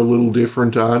where we're a little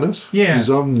different on it. Yeah. Because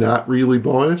I'm not really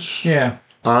biased yeah,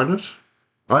 on it.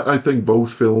 I think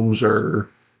both films are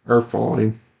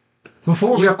fine.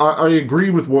 before we Yeah, I agree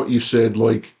with what you said.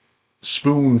 Like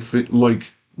spoon fit, like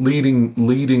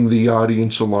leading the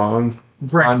audience along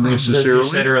breadcrumbs, as unnecessarily. you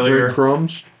said earlier.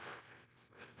 Breadcrumbs.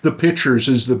 The pictures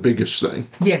is the biggest thing.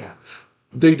 Yeah,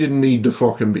 They didn't need to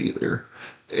fucking be there.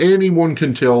 Anyone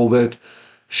can tell that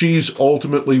she's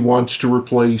ultimately wants to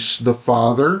replace the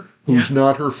father, who's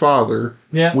not her father,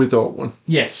 Yeah. with Owen.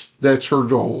 yes, That's her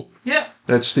goal. yeah,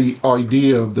 That's the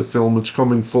idea of the film. It's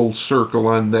coming full circle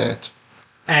on that.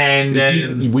 and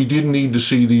then We didn't need to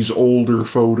see these older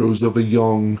photos of a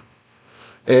young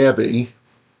Abby.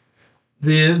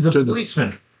 the To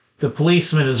the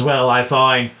policeman as well. I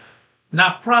find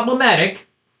not problematic,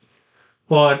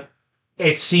 but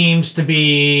it seems to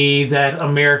be that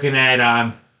American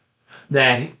add-on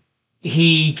that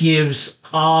he gives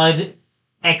odd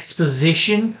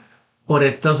exposition, but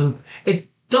it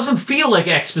doesn't feel like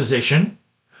exposition,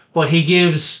 but he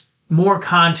gives more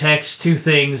context to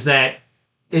things that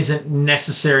isn't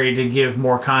necessary to give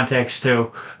more context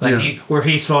to. Like Yeah. where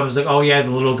he's phone is like, oh yeah, the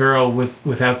little girl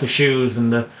without the shoes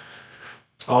and the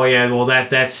oh yeah, well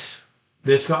that's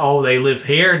this guy. Oh, they live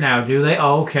here now, do they?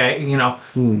 Oh, okay,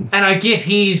 And I get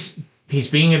he's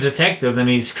being a detective and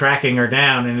he's tracking her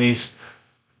down and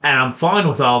I'm fine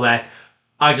with all that.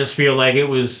 I just feel like it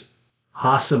was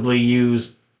possibly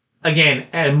used again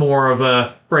and more of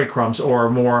a breadcrumbs or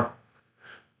more.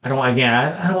 I don't want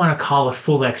to call it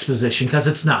full exposition because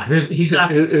it's not. He's not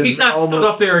put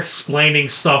up there explaining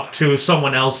stuff to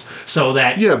someone else so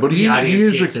that Yeah, but he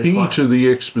audience is gets a it, key but- to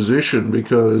the exposition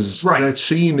because Right. that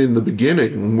scene in the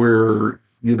beginning where,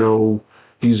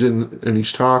 he's in and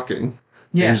he's talking.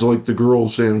 Yeah. He's like the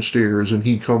girl's downstairs and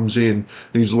he comes in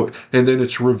and and then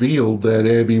it's revealed that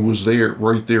Abby was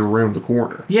right there around the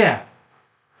corner. Yeah.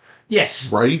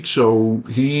 Yes. Right? So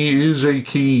he is a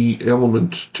key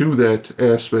element to that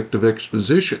aspect of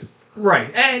exposition.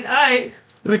 Right. And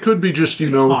And it could be just,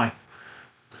 it's fine.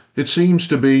 it seems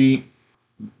to be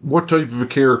what type of a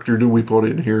character do we put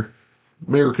in here?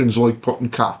 Americans like putting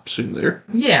cops in there.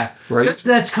 Yeah. Right.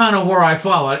 That's kind of where I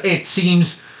follow it. It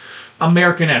seems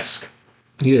American-esque,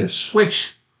 Yes.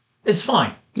 which is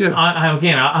fine. Yeah.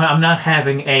 I'm not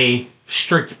having a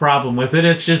strict problem with it.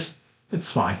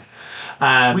 It's fine.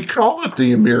 We call it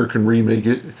the American remake.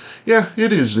 It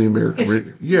is the American It's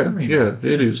remake.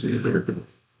 It is the American.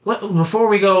 Before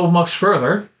we go much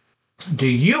further, do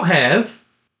you have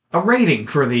a rating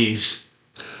for these?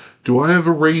 Do I have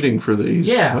a rating for these?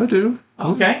 Yeah. I do.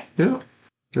 Okay. Yeah.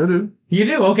 I do. You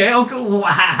do? Okay.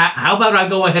 How about I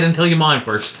go ahead and tell you mine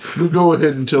first? You go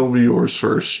ahead and tell me yours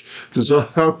first, because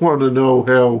I want to know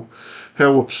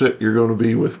how upset you're going to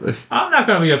be with me. I'm not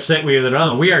going to be upset with you at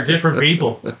all. We are different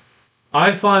people.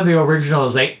 I find the original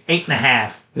is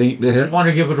 8.5. 8.5. I want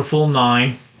to give it a full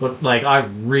 9, but like I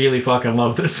really fucking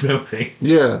love this movie.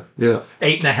 Yeah.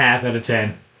 8.5 out of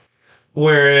 10.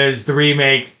 Whereas the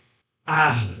remake,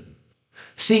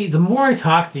 see, the more I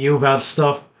talk to you about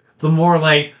stuff, the more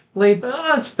like,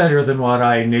 it's better than what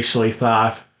I initially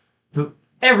thought.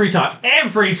 Every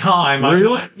time.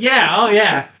 Really? Yeah, oh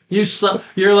yeah.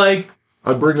 You're like,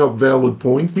 I bring up valid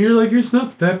point. you're like, it's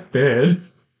not that bad.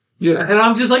 Yeah. And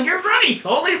I'm just like, you're right.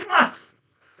 Holy fuck.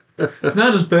 It's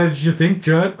not as bad as you think,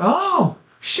 John. Oh,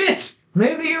 shit.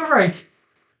 Maybe you're right.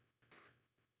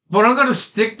 But I'm going to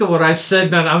stick to what I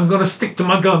said, and I'm going to stick to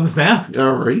my guns now.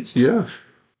 All right. Yeah.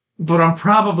 But I'm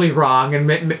probably wrong, and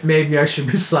maybe I should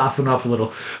soften up a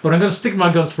little. But I'm going to stick to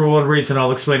my guns for one reason.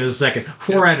 I'll explain in a second.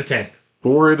 4 out of 10.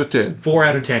 4 out of 10. 4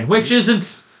 out of 10, which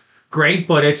isn't great,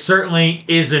 but it certainly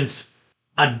isn't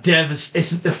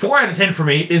the 4 out of 10 for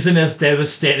me isn't as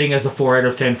devastating as a 4 out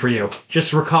of 10 for you.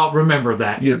 Just remember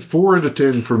that. Yeah, 4 out of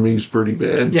 10 for me is pretty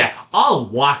bad. Yeah, I'll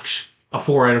watch a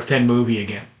 4 out of 10 movie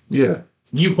again. Yeah.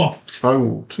 You won't. I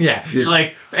won't. Yeah.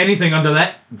 Like anything under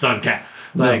that doesn't count.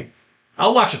 Like no.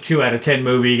 I'll watch a 2 out of 10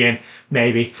 movie again,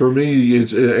 maybe. For me,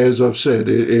 it's as I've said,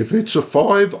 if it's a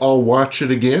 5, I'll watch it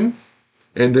again,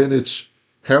 and then it's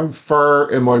how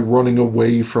far am I running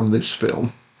away from this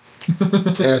film?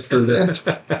 After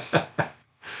that.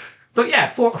 But yeah,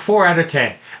 4 out of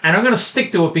 10. And I'm going to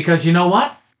stick to it because you know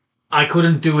what? I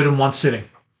couldn't do it in one sitting.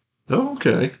 Oh,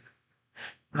 okay.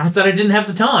 Not that I didn't have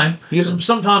the time. Yeah.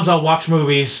 Sometimes I'll watch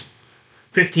movies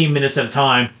 15 minutes at a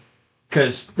time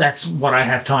because that's what I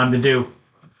have time to do.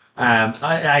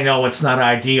 I know it's not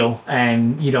ideal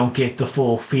and you don't get the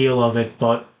full feel of it,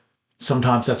 but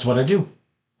sometimes that's what I do.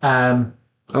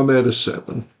 I'm at a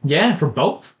 7. Yeah, for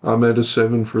both? I'm at a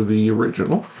 7 for the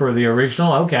original. For the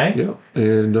original, okay. Yeah,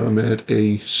 and I'm at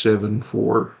a 7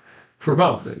 for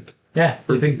both. Yeah,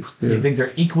 you think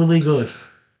they're equally good?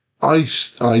 I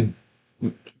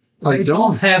They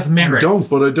both have merit. I don't,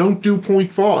 but I don't do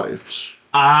 0.5s.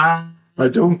 I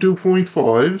don't do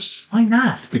 0.5s. Why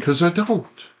not? Because I don't.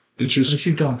 It's just... Because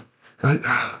you don't.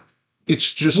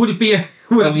 It's just... Would it be a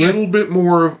little bit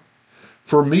more...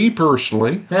 For me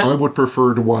personally, yeah. I would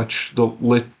prefer to watch the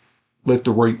let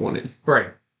the right one in. Right.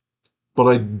 But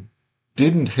I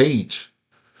didn't hate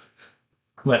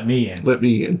Let Me In. Let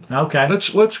Me In. Okay.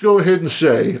 Let's go ahead and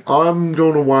say I'm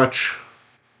going to watch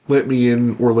Let Me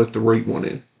In or Let the Right One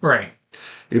In. Right.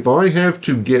 If I have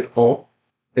to get up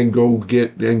and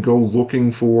go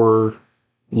looking for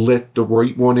Let the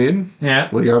Right One In, yeah.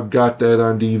 Like I've got that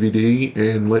on DVD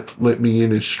and Let Me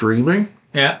In is streaming.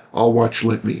 Yeah. I'll watch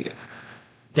Let Me In.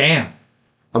 Damn.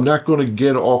 I'm not going to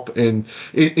get up and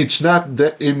it's not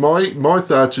that in my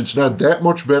thoughts. It's not that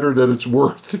much better that it's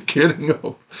worth getting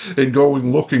up and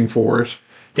going looking for it.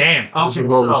 Damn. Okay.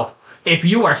 So if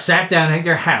you are sat down at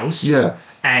your house, yeah,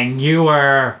 and you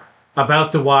are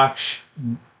about to watch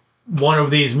one of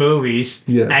these movies,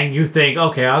 yeah. and you think,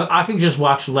 okay, I can just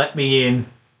watch Let Me In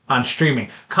on streaming.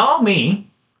 Call me,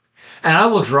 and I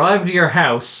will drive to your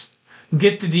house,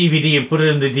 get the DVD, and put it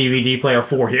in the DVD player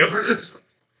for you.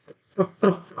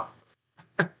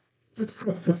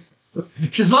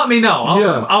 Just let me know.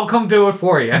 I'll come do it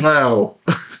for you. Now,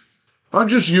 I'm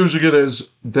just using it as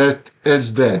that.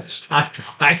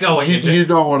 I know what you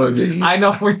know what I mean. I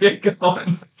know where you're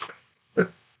going.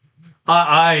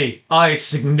 I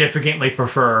significantly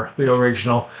prefer the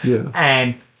original. Yeah.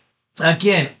 And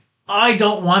again, I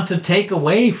don't want to take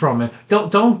away from it.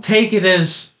 Don't take it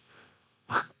as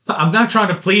I'm not trying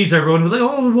to please everyone. Like,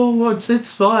 well,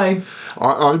 it's fine.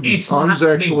 I was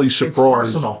actually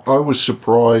surprised. I was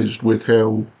surprised with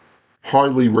how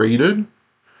highly rated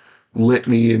Let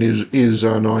Me In is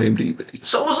on IMDb.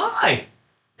 So was I.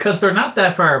 Because they're not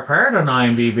that far apart on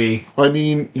IMDb. I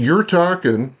mean, you're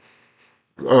talking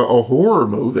a horror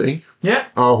movie. Yeah.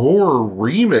 A horror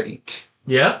remake.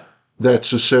 Yeah.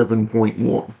 That's a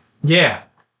 7.1. Yeah.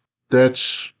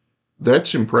 That's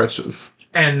impressive.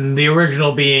 And the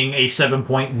original being a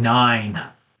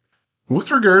 7.9.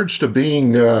 With regards to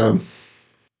being the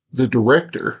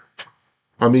director,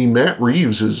 I mean, Matt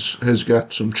Reeves has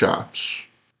got some chops.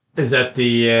 Is that the...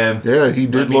 yeah, he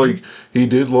did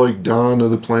like Dawn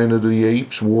of the Planet of the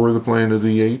Apes, War of the Planet of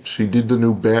the Apes. He did the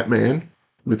new Batman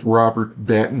with Robert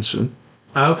Pattinson.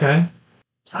 Okay.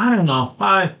 I don't know.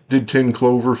 Did 10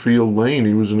 Cloverfield Lane.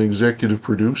 He was an executive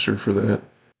producer for that.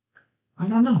 I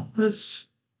don't know.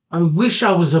 I wish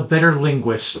I was a better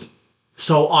linguist.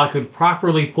 so I could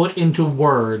properly put into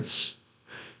words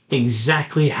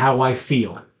exactly how I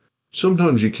feel.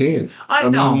 Sometimes you can't. I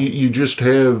mean, know. you just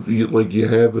have, you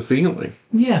have a feeling.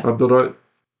 Yeah. But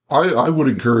I would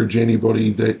encourage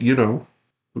anybody that,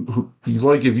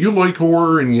 if you like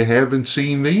horror and you haven't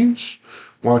seen these,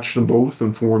 watch them both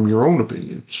and form your own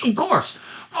opinions. Of course.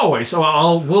 Always. So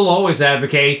we'll always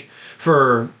advocate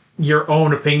for your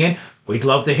own opinion. We'd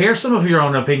love to hear some of your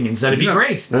own opinions. That'd be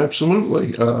great.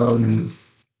 Absolutely.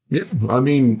 Yeah, I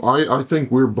mean, I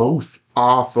think we're both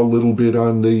off a little bit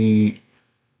on the.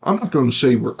 I'm not going to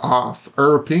say we're off.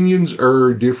 Our opinions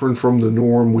are different from the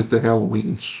norm with the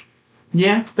Halloweens.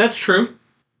 Yeah, that's true.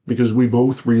 Because we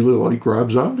both really like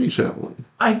Rob Zombie's Halloween.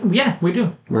 Yeah, we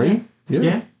do. Right?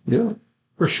 Yeah. Yeah.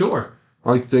 For sure.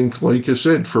 I think, like I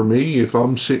said, for me, if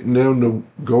I'm sitting down to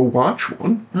go watch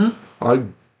one,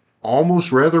 I'd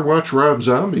almost rather watch Rob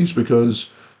Zombies because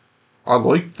I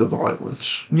like the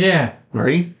violence. Yeah.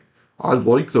 Right? I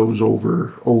like those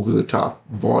over the top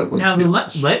violent. Now,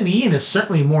 Let Me In is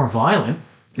certainly more violent.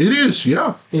 It is,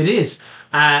 yeah. It is.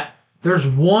 There's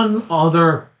one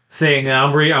other thing.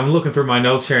 I'm looking through my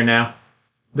notes here now.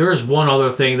 There is one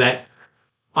other thing that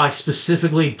I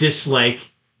specifically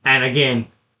dislike, and again,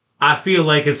 I feel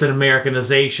like it's an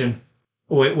Americanization,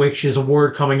 which is a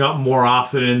word coming up more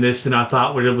often in this than I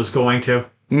thought it was going to.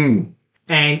 Mm.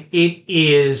 And it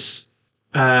is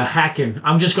Hacken.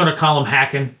 I'm just going to call him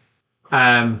Hacken.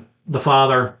 The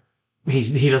father,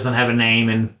 he doesn't have a name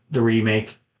in the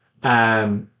remake, so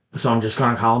I'm just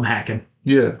going to call him Hacken.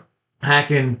 Yeah.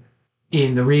 Hacken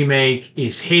in the remake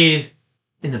is hid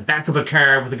in the back of a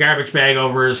car with a garbage bag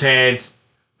over his head,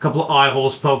 a couple of eye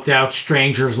holes poked out,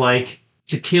 strangers like,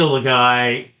 to kill the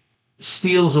guy,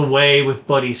 steals away with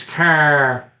Buddy's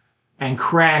car, and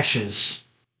crashes.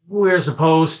 Whereas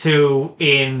opposed to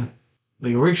in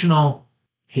the original,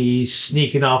 he's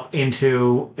sneaking up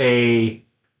into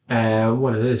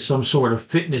some sort of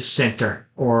fitness center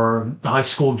or high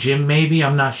school gym, maybe,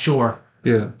 I'm not sure.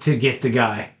 Yeah. To get the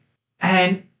guy.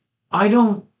 And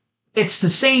it's the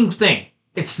same thing.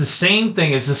 It's the same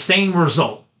thing. It's the same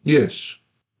result. Yes.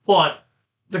 But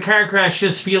the car crash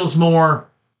just feels more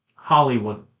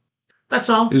Hollywood. That's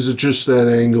all. Is it just that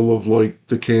angle of like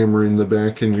the camera in the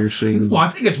back and you're seeing? Well, I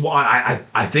think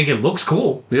I think it looks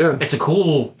cool. Yeah. It's a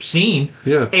cool scene.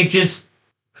 Yeah. It just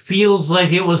feels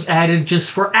like it was added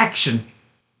just for action.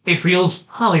 It feels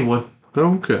Hollywood.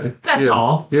 Okay. That's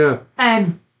all. Yeah.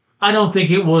 And I don't think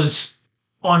it was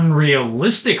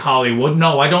unrealistic Hollywood.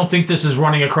 No, I don't think this is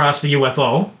running across the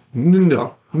UFO.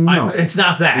 No. It's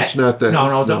not that. It's not that.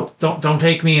 No. Don't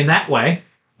take me in that way.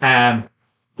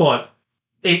 But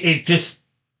it just,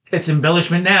 it's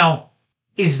embellishment now.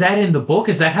 Is that in the book?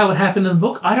 Is that how it happened in the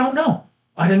book? I don't know.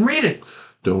 I didn't read it.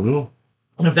 Don't know.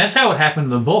 If that's how it happened in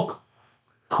the book,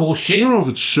 cool shit. I don't know if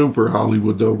it's super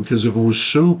Hollywood, though, because if it was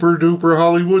super duper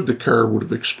Hollywood, the car would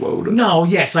have exploded. No,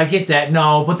 yes, I get that.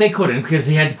 No, but they couldn't because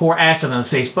he had to pour acid on his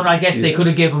face. But I guess they could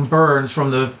have given him burns from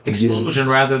the explosion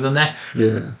rather than that.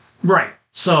 Yeah. Right.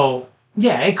 So,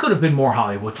 yeah, it could have been more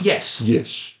Hollywood. Yes.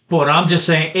 Yes. But I'm just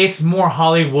saying it's more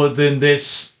Hollywood than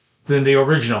the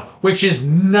original, which is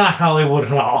not Hollywood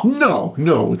at all.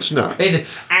 No, it's not.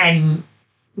 And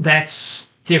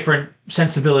that's different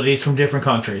sensibilities from different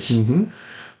countries. Mm-hmm.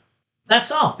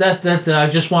 That's all. That I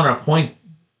just want to point.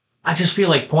 I just feel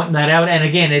like pointing that out. And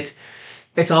again,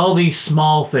 it's all these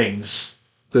small things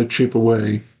that chip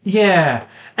away. Yeah,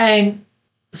 and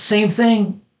same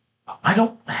thing. I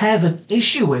don't have an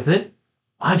issue with it.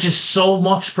 I just so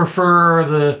much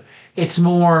prefer it's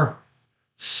more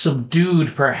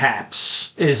subdued,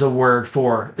 perhaps, is a word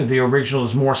for it. The original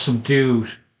is more subdued.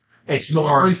 It's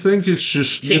more. I think it's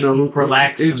just,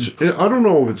 relaxing. I don't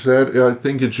know if it's that. I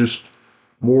think it's just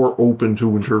more open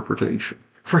to interpretation.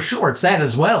 For sure, it's that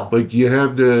as well. Like, you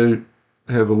have to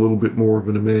have a little bit more of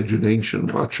an imagination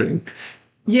watching.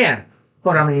 Yeah,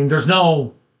 but I mean, there's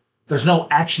no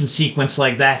action sequence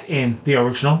like that in the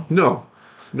original. No.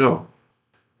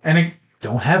 And I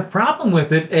don't have a problem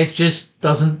with it. It just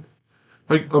doesn't.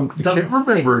 I can't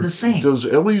remember. The same. Does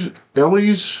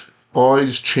Ellie's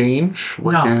eyes change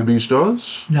like Abby's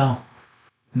does? No,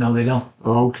 they don't.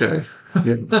 Okay.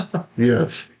 Yeah.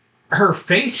 Yes. Her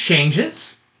face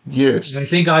changes. Yes. I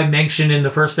think I mentioned in the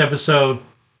first episode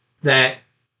that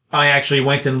I actually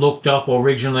went and looked up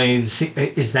originally.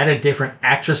 Is that a different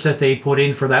actress that they put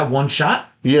in for that one shot?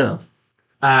 Yeah.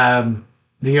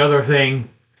 The other thing,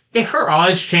 if her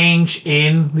eyes change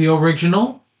in the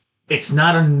original, it's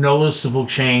not a noticeable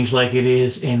change like it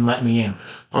is in Let Me In.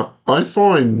 I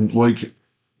find, like,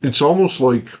 it's almost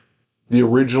like The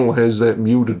original has that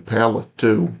muted palette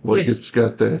too. Like Yes. it's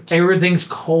got that. Everything's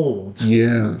cold.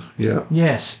 Yeah, yeah,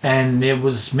 Yes, and it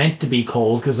was meant to be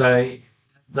cold because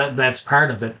that's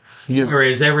part of it. yeah.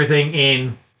 Whereas everything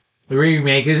in the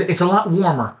remake, it's a lot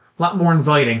warmer, a lot more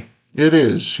inviting. It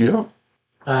is. Yeah.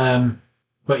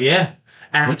 But yeah,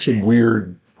 That's a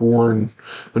weird foreign.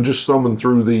 I'm just thumbing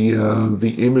through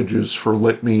the images for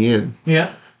 "Let Me In,"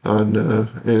 yeah, and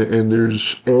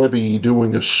there's Abby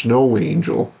doing a snow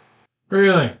angel.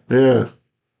 really. Yeah,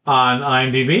 On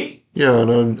IMDb, yeah, and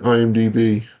on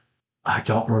IMDb, I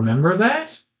don't remember that.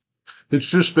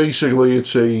 it's just basically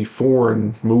it's a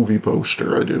foreign movie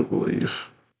poster, I do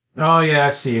believe. Oh yeah,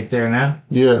 I see it there now.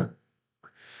 Yeah,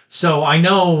 So I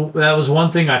know that was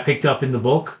one thing I picked up in the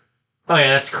book. Oh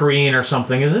yeah, that's Korean or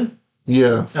something, is it?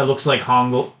 yeah, That looks like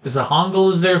Hangul. Is it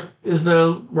Hangul? Is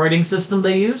the writing system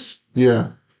they use? yeah.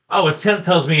 Oh,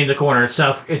 tells me in the corner.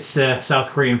 It's the South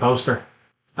Korean poster.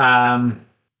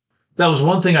 That was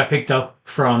one thing I picked up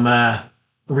from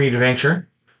Read Adventure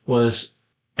was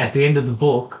at the end of the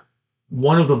book,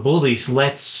 one of the bullies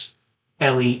lets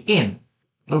Ellie in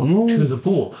to Oh, the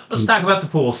pool. Let's talk about the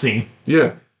pool scene.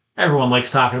 yeah, Everyone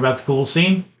likes talking about the pool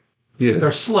scene. yeah,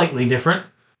 They're slightly different.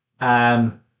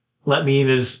 Let Me In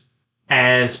is,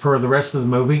 as per the rest of the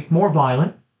movie, more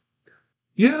violent.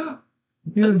 yeah,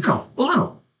 yeah. A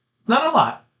little. Not a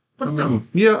lot, but a little.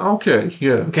 Yeah, okay,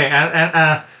 yeah.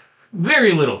 Okay,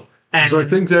 very little. And, So I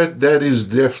think that is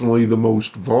definitely the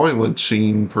most violent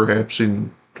scene, perhaps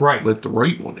in right. Let the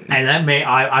Right One In. And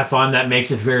I find that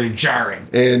makes it very jarring.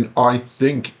 And I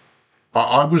think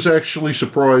I was actually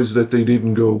surprised that they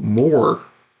didn't go more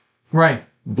Right.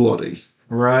 bloody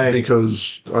Right.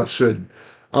 because I said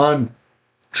on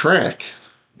track,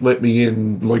 Let Me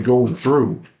In, like going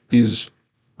through, is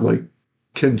like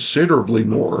considerably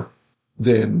more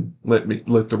than Let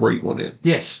the Right One In.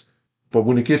 Yes. But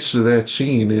when it gets to that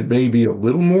scene, it may be a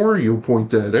little more. You'll point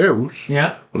that out,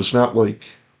 Yeah. but it's not like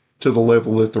to the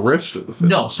level that the rest of the film.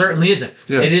 No, certainly isn't.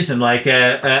 Yeah. It isn't like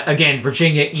again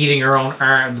Virginia eating her own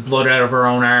arm, the blood out of her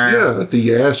own arm. Yeah,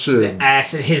 the acid. The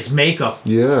acid. His makeup.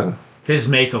 Yeah, His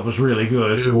makeup was really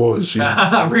good. it was. Yeah.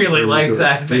 I really like good.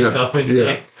 that makeup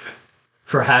Yeah.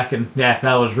 for hacking. Yeah,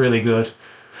 that was really good.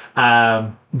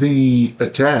 The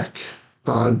attack.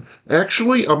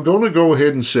 Actually, I'm going to go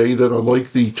ahead and say that I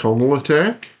like the tunnel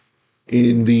attack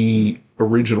in the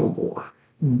original more.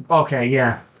 Okay,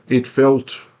 yeah. It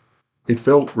felt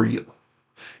real.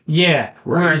 Yeah.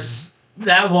 Right. Whereas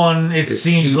that one, it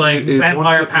seems like it-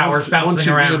 vampire once- powers once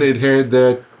bouncing again, around. it had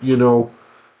that,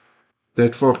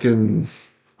 that fucking.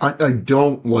 I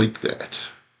don't like that.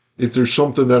 If there's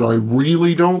something that I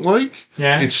really don't like,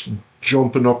 Yeah. it's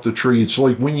jumping up the tree. It's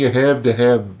like when you have to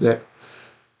have that.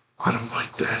 I don't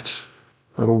like that.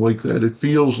 I don't like that. It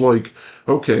feels like,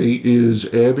 okay,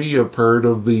 is Abby a part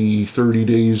of the 30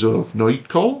 Days of Night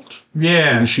cult?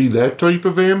 Yeah. Is she that type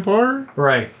of vampire?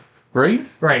 Right. Right?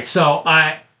 Right. So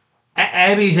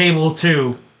Abby's able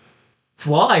to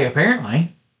fly,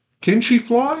 apparently. Can she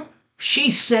fly? She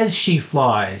says she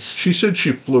flies. She said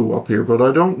she flew up here, but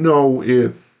I don't know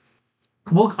if.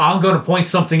 Well, I'm going to point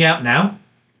something out now.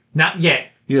 Not yet.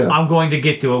 Yeah. I'm going to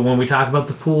get to it when we talk about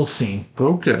the pool scene.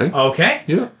 Okay. Okay?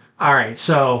 Yeah. All right.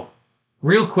 So,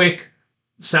 real quick,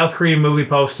 South Korean movie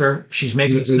poster. She's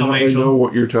making a And snow I angel. know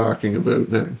what you're talking about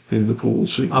now in the pool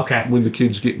scene. Okay. When the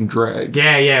kid's getting dragged.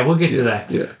 Yeah, we'll get to that.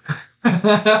 Yeah.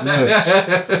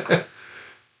 Yes.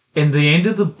 In the end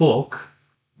of the book,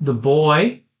 the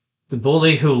bully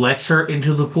who lets her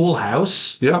into the pool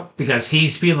house Yeah. because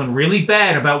he's feeling really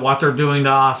bad about what they're doing to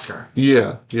Oscar.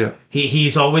 Yeah. Yeah.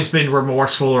 He's always been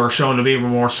remorseful or shown to be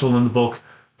remorseful in the book,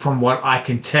 from what I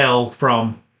can tell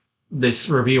from this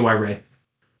review I read.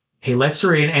 He lets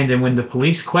her in, and then when the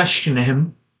police question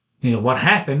him, what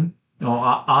happened?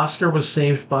 Oscar was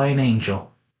saved by an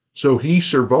angel. So he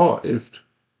survived.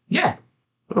 Yeah,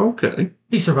 Okay.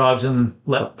 he survives and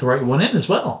let the right one in as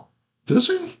well. Does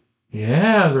he?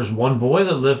 Yeah, there's one boy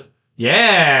that lived.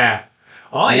 Yeah.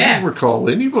 Oh, I yeah. don't recall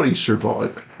anybody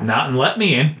surviving. Not and let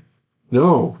me in.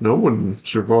 No one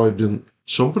survived. And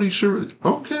somebody survived.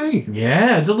 Okay.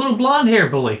 Yeah, the little blonde hair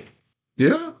bully.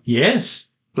 Yeah. Yes.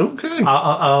 Okay.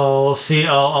 I'll see.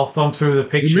 I'll thumb through the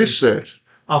pictures. You missed that.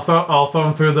 I'll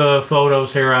thumb through the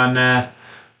photos here on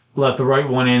Let the Right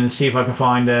One In and see if I can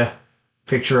find a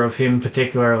picture of him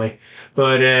particularly.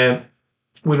 But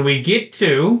when we get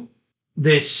to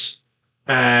this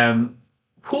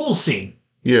pool scene,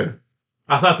 Yeah.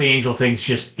 I thought the angel thing's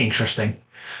just interesting.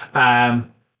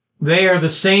 They are the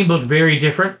same but very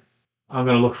different. I'm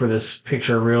going to look for this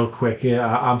picture real quick. Yeah,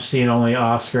 I'm seeing only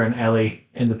Oscar and Ellie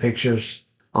in the pictures.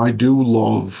 I do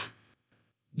love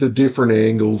the different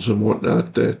angles and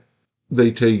whatnot that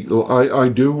they take. I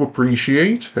do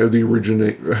appreciate how the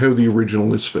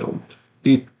original is filmed.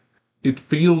 It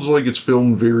feels like it's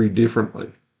filmed very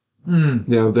differently.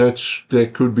 Now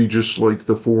that could be just like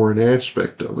the foreign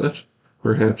aspect of it.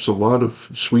 Perhaps a lot of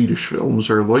Swedish films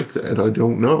are like that. I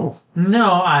don't know.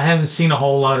 No, I haven't seen a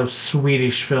whole lot of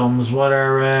Swedish films. What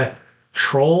are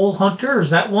Troll Hunter?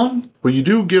 Is that one? But you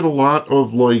do get a lot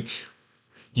of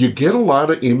you get a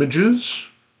lot of images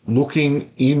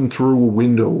looking in through a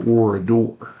window or a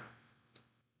door.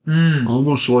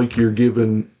 Almost like you're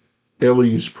given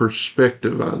Ellie's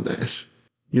perspective on that.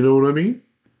 You know what I mean?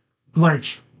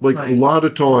 Like a lot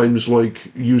of times, like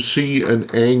you see an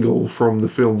angle from the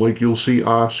film, like you'll see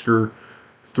Oscar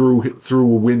through a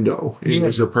window in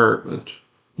his apartment.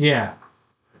 Yeah.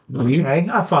 Okay,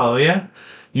 I follow you.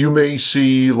 You may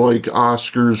see like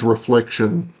Oscar's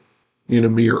reflection in a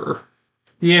mirror.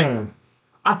 Yeah.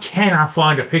 I cannot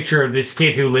find a picture of this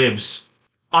kid who lives.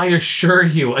 I assure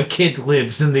you, a kid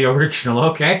lives in the original,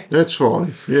 okay? That's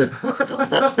fine, yeah.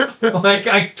 Like,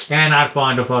 I cannot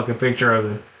find a fucking picture of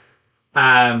it.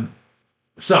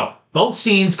 So, both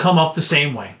scenes come up the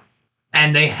same way.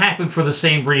 And they happen for the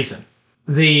same reason.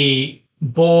 The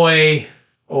boy,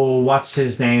 what's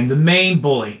his name? The main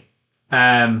bully,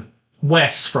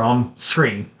 Wes from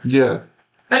Scream. Yeah.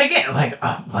 And again,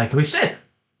 like we said,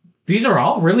 these are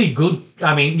all really good.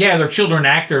 I mean, yeah, they're children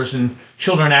actors, and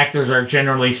children actors are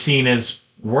generally seen as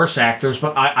worse actors,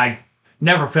 but I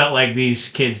never felt like these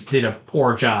kids did a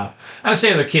poor job. I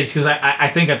say they're kids because I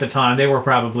think at the time they were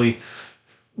probably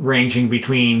ranging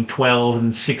between 12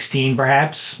 and 16,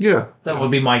 perhaps. Yeah. That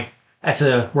would be that's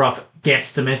a rough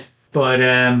guesstimate. But,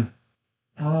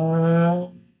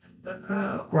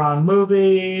 wrong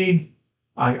movie.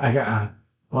 I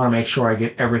want to make sure I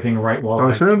get everything right while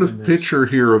I found a picture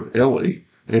here of Ellie,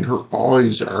 and her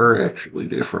eyes are actually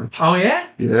different. Oh, yeah?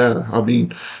 Yeah, I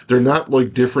mean, they're not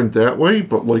like different that way,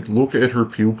 but like look at her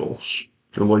pupils.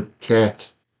 They're like cat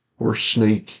or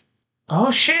snake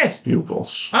Oh, shit.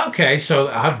 pupils. Okay, so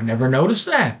I've never noticed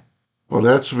that. Well,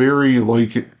 that's very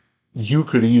like you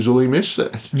could easily miss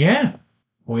that. Yeah.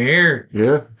 Weird.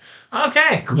 Yeah,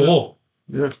 Okay, cool.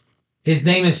 yeah. His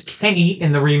name is Kenny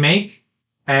in the remake,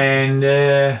 and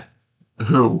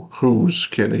Who's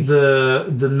Kenny?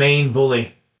 the main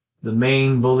bully. The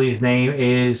main bully's name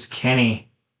is Kenny,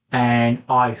 and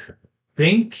I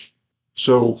think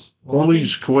So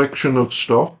Ollie's collection of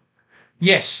stuff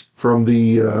yes, from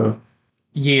the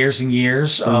years and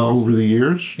years from of over the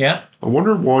years. yeah, I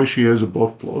wonder why she has a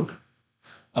butt plug.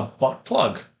 a butt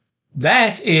plug.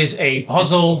 That is a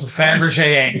puzzled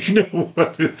Fabergé egg. You know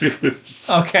what it is?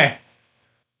 Okay.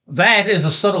 That is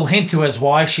a subtle hint to as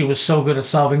why she was so good at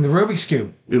solving the Rubik's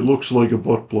Cube. It looks like a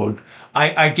butt plug.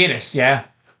 I get it, yeah.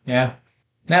 Yeah.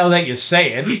 Now that you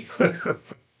say it.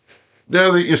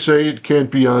 Now that you say it can't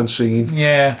be unseen.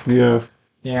 Yeah. Yeah.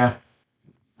 Yeah.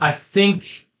 I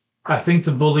think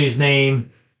the bully's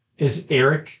name is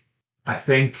Eric. I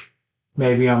think.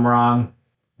 Maybe I'm wrong.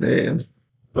 Man.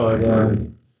 But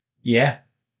yeah.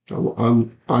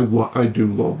 I do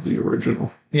love the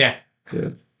original. Yeah. Yeah.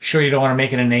 Sure you don't want to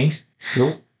make it a name?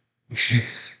 Nope.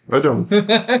 I don't.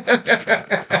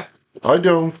 I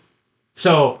don't.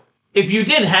 So if you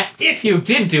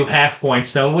did do half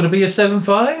points though, would it be a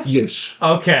 7.5? Yes.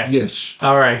 Okay. Yes.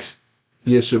 All right.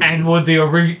 Yes. And would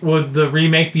the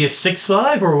remake be a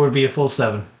 6.5 or would it be a full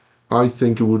 7? I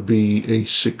think it would be a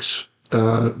 6.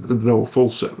 No, full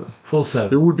 7. Full 7.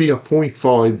 There would be a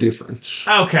 0.5 difference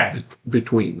Okay.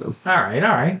 between them. All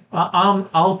right.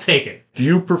 I'll take it. Do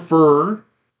you prefer,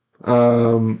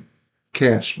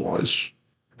 cast-wise,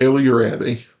 Ellie or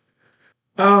Abby?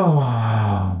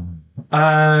 Oh.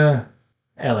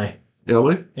 Ellie.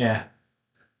 Ellie? Yeah.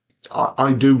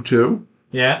 I do too.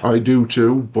 Yeah. I do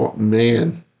too, but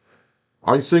man,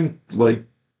 I think like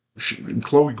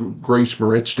Chloe Grace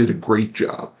Moretz did a great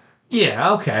job.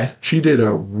 Yeah, okay. She did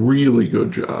a really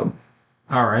good job.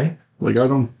 All right. Like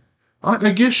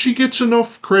I guess she gets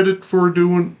enough credit for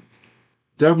doing.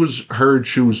 That was hard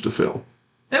shoes to fill,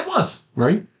 It was.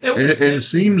 right? It was. And it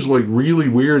seems like really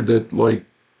weird that like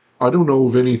I don't know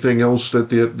of anything else that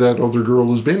that other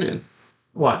girl has been in.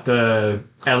 What, the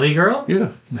Ellie girl? Yeah,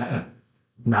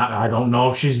 Not. I don't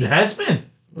know if she has been.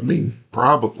 I mean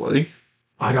probably.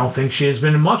 I don't think she has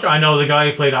been in much. I know the guy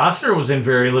who played Oscar was in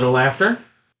very little after.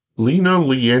 Lena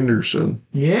Lee Anderson.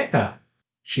 Yeah.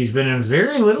 She's been in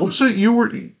very little. What's it? You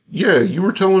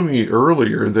were telling me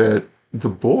earlier that the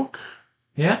book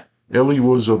Yeah. Ellie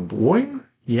was a boy,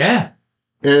 Yeah.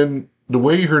 and the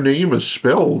way her name is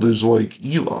spelled is like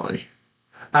Eli.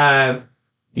 Uh,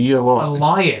 E-L-I.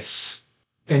 Elias.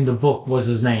 in the book was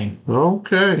his name.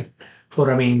 Okay. But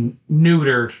I mean,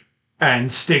 neutered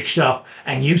and stitched up.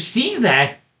 And you see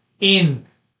that in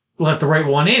Let the Right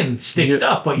One In, stitched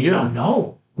up, but you don't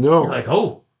know. No. You're like,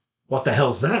 oh, what the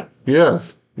hell's that? Yeah.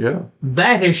 Yeah.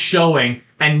 That is showing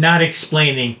and not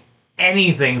explaining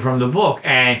anything from the book.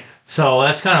 And so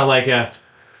that's kind of like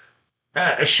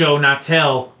a show not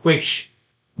tell, which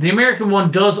the American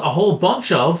one does a whole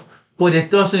bunch of, but it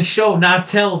doesn't show not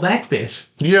tell that bit.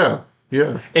 Yeah.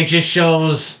 Yeah. It just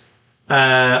shows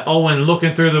Owen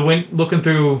looking through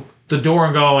the door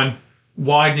and going,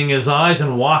 widening his eyes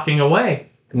and walking away.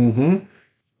 Mm-hmm.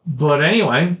 But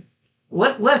anyway,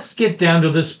 let's get down to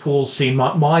this pool scene,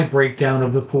 my breakdown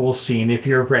of the pool scene, if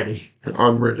you're ready.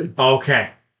 I'm ready. Okay.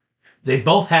 They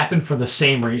both happen for the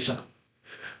same reason.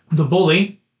 The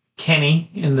bully, Kenny,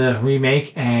 in the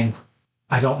remake, and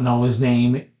I don't know his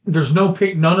name. There's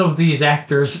none of these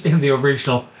actors in the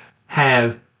original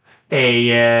have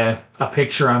a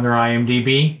picture on their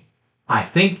IMDb. I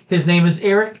think his name is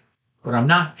Eric, but I'm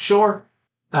not sure.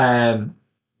 The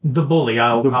bully,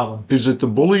 I'll call him. Is it the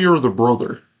bully or the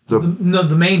brother? The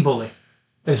main bully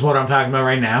is what I'm talking about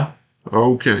right now.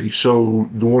 Okay, so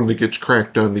the one that gets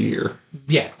cracked on the ear.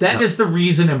 Yeah, that is the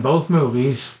reason in both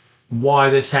movies why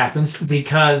this happens,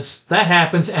 because that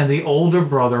happens and the older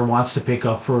brother wants to pick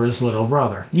up for his little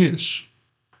brother. Yes.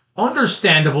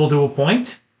 Understandable to a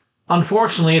point.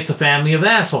 Unfortunately, it's a family of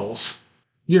assholes.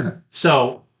 Yeah.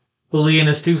 So, Bully and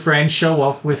his two friends show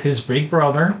up with his big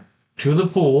brother to the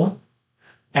pool,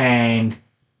 and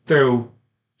through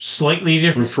slightly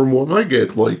different... From what I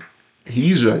get, like,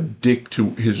 he's a dick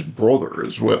to his brother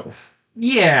as well.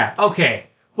 Yeah, okay.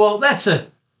 Well, that's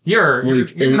you're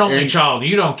an only child.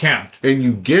 You don't count. And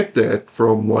you get that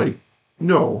from, like,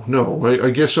 no, I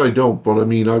guess I don't, but I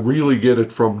mean, I really get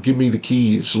it from give me the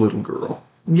keys, little girl.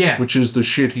 Yeah. Which is the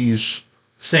shit he's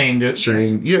saying,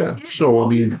 yeah. So, I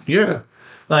mean, yeah.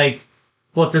 Like,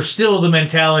 but there's still the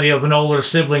mentality of an older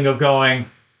sibling of going,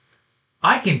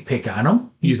 I can pick on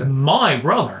him. He's my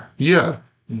brother. Yeah.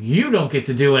 You don't get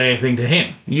to do anything to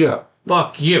him. Yeah.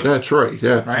 Fuck you. That's right.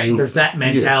 Yeah. Right? There's that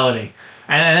mentality. Yeah.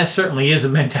 And that certainly is a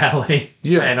mentality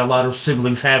that a lot of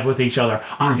siblings have with each other.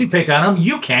 I can pick on him.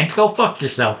 You can't. Go fuck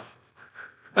yourself.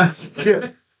 Yeah.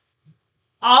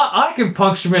 I can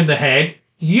punch him in the head.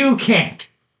 You can't.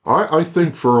 I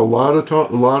think for a lot of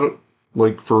time,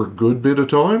 like for a good bit of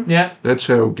time, that's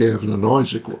how Gavin and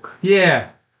Isaac were. Yeah.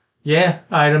 Yeah,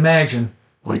 I'd imagine.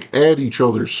 Like at each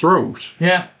other's throats.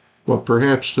 Yeah. But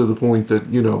perhaps to the point that,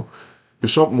 you know, if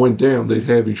something went down, they'd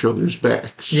have each other's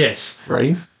backs. Yes.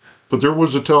 Right? But there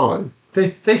was a time.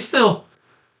 They still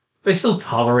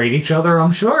tolerate each other,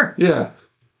 I'm sure. Yeah.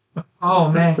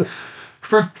 Oh, man.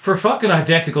 For fucking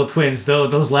identical twins, though,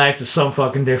 those lads are so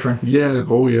fucking different. Yeah.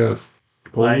 Oh, yeah.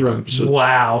 Polar opposite.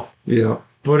 Wow. Yeah.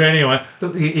 But anyway,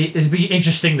 it'd be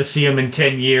interesting to see them in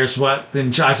 10 years. Then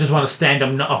I just want to stand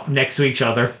them up next to each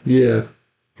other. Yeah.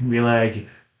 And be like,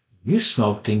 you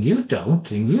smoked and you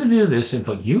don't, and you do this,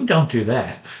 but you don't do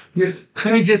that. Let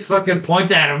me just fucking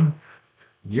point at them.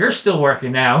 You're still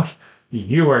working out.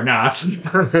 You are not.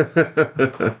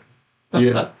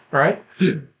 Yeah. Right?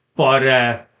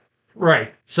 But,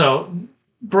 right. So,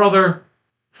 brother,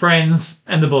 friends,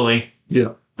 and the bully.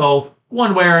 Yeah. Both,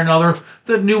 one way or another.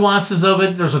 The nuances of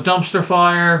it, there's a dumpster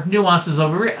fire, nuances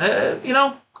of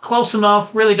it, close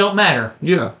enough, really don't matter.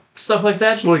 Yeah. Stuff like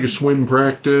that. It's like a swim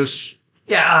practice.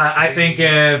 Yeah, I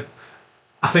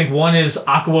think one is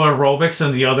aqua aerobics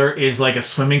and the other is like a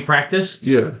swimming practice.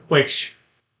 Yeah. Which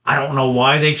I don't know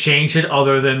why they changed it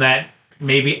other than that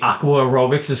maybe aqua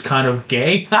aerobics is kind of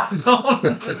gay. I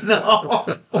don't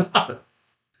know.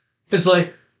 It's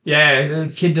like, yeah,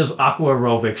 the kid does aqua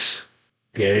aerobics.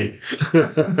 Gay.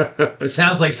 It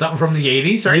sounds like something from the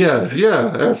 80s, right?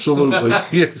 Yeah, absolutely.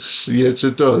 Yes,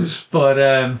 it does.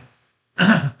 But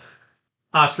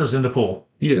Oscar's in the pool.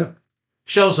 Yeah.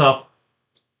 Shows up.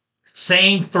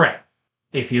 Same threat.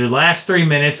 If you last 3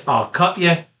 minutes, I'll cut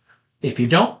you. If you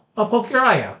don't, I'll poke your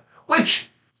eye out. Which,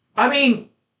 I mean,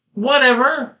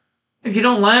 whatever. If you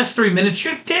don't last 3 minutes,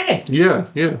 you're dead. Yeah.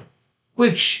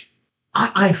 Which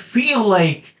I feel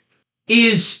like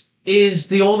is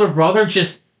the older brother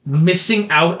just missing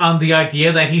out on the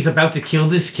idea that he's about to kill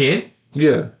this kid?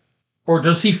 Yeah. Or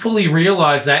does he fully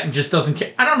realize that and just doesn't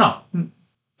care? I don't know.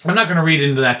 I'm not going to read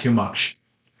into that too much.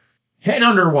 Head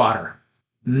underwater.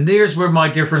 And there's where my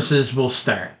differences will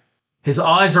start. His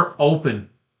eyes are open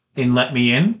in Let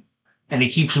Me In, and he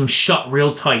keeps them shut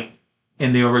real tight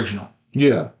in the original.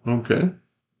 Yeah, okay.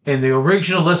 In the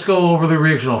original, let's go over the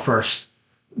original first.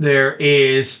 There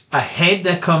is a head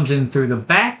that comes in through the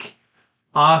back.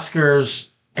 Oscar's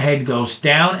head goes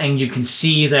down, and you can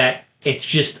see that It's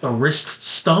just a wrist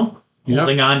stump Yep.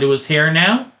 holding onto his hair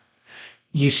now.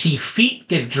 You see feet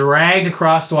get dragged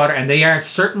across the water, and they are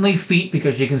certainly feet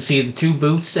because you can see the two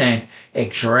boots, and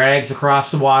it drags across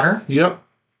the water. Yep.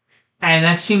 And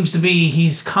that seems to be,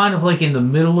 he's kind of like in the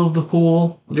middle of the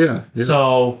pool. Yeah. Yeah.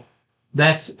 So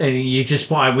that's, we just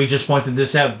pointed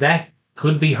this out. That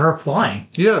could be her flying.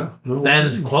 Yeah. That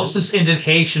is the closest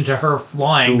indication to her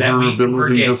flying that her we can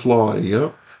ability to predict. fly.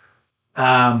 Yep.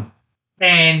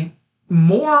 And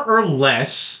more or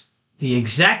less, the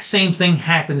exact same thing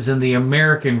happens in the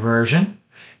American version,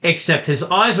 except his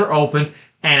eyes are open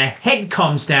and a head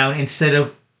comes down instead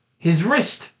of his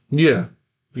wrist. Yeah.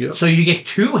 Yep. So you get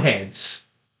two heads.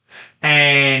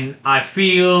 And I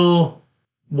feel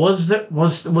was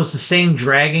the same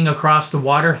dragging across the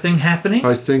water thing happening?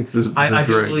 I think I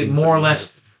do believe more or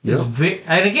less. Yeah.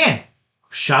 And again,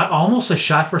 almost a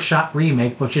shot for shot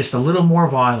remake, but just a little more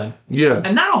violent. Yeah.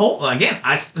 And not a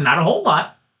whole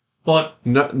lot, but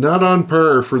Not on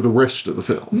par for the rest of the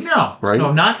film. no, Right.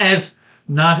 no, not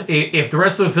if the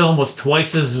rest of the film was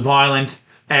twice as violent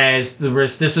as the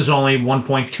rest. This is only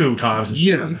 1.2 times.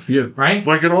 Yeah. Yeah. Right?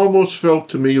 Like it almost felt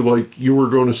to me like you were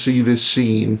going to see this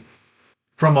scene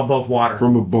From above water.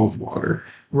 from above water.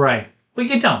 Right. But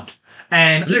you don't.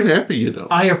 And I'm happy you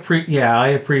don't. I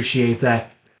appreciate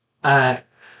that.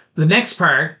 The next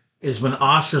part is when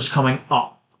Oscar's coming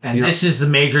up. And Yeah. this is the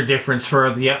major difference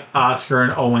for the Oscar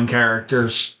and Owen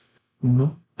characters.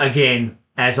 Again,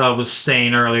 as I was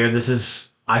saying earlier, this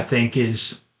is, I think,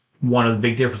 is one of the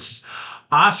big differences.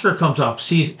 Oscar comes up,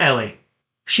 sees Ellie.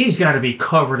 She's got to be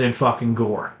covered in fucking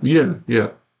gore. Yeah. Yeah.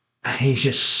 And he's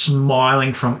just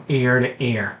smiling from ear to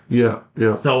ear. Yeah.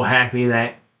 Yeah. So happy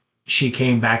that she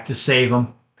came back to save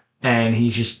him. And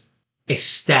he's just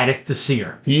ecstatic to see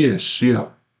her. Yes. Yeah.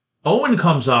 Owen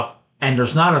comes up, and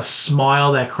there's not a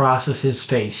smile that crosses his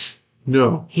face.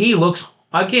 No. He looks,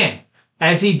 again,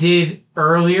 as he did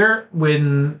earlier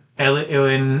when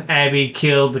Abby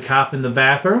killed the cop in the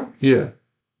bathroom. Yeah.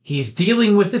 He's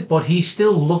dealing with it, but he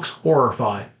still looks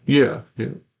horrified. Yeah. Yeah.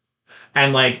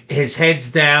 And, like, his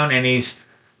head's down, and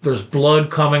there's blood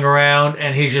coming around,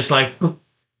 and he's just like,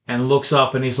 and looks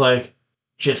up, and he's like,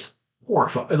 just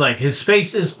horrified. Like, his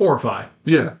face is horrified.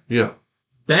 Yeah. Yeah.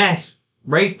 That,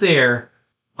 right there,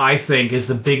 I think, is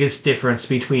the biggest difference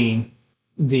between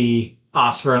the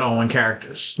Oscar and Owen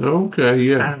characters. Okay.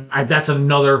 Yeah. And that's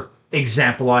another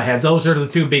example I have. Those are the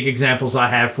two big examples I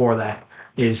have for that,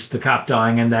 is the cop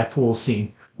dying and that pool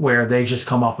scene, where they just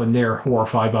come up and they're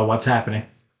horrified by what's happening.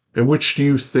 And which do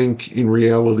you think in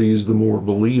reality is the more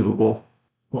believable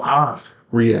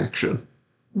reaction?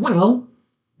 Well,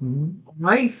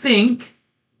 I think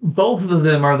both of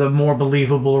them are the more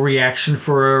believable reaction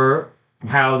for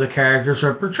how the characters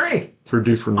are portrayed. For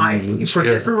different reasons. For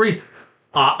different reasons.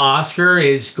 Oscar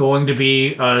is going to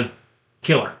be a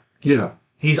killer. Yeah.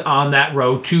 He's on that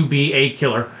road to be a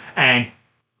killer, and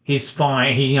he's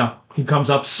fine. He comes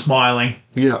up smiling.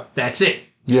 Yeah. That's it.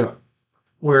 Yeah.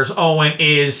 Whereas Owen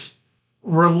is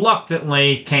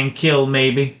reluctantly can kill,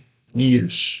 maybe.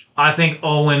 Yes. I think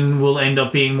Owen will end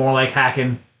up being more like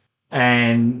Hacken,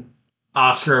 and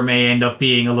Oscar may end up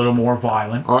being a little more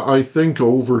violent. I think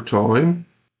over time,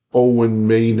 Owen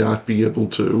may not be able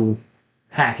to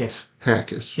Hack it.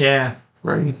 hack it. Yeah.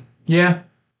 Right? Yeah.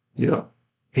 Yeah.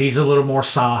 He's a little more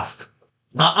soft.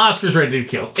 Oscar's ready to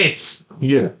kill. It's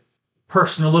Yeah.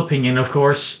 personal opinion, of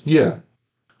course. Yeah.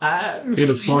 In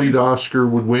a fight, Oscar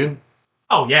would win.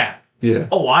 Oh, yeah. Yeah.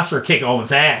 Oh, Oscar kick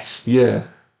Owen's ass. Yeah.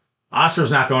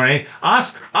 Oscar's not going any.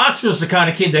 Oscar's the kind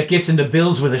of kid that gets into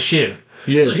bills with a shiv.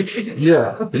 Yeah.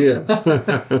 Yeah.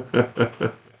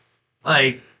 Yeah.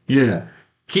 Like, yeah.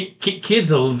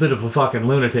 kid's a little bit of a fucking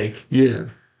lunatic. Yeah.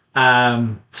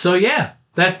 So yeah,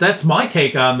 that's my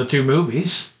take on the two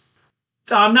movies.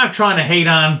 I'm not trying to hate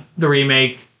on the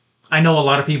remake. I know a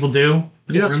lot of people do.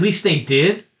 Yeah. Or at least they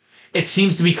did. It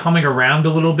seems to be coming around a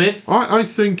little bit. I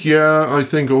think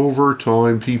over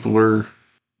time people are.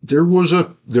 There was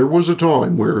a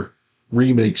time where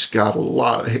remakes got a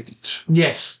lot of hate.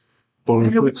 Yes. But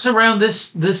And it was around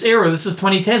this era. This is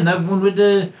 2010. That when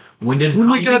did when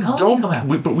we got Halloween come out?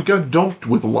 dumped, but we got dumped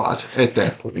with a lot at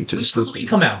that point. When did Halloween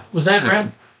come out? Was that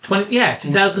around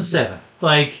 2007?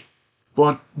 Like,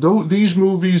 but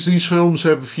these films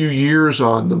have a few years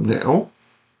on them now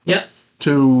yep,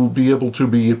 to be able to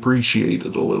be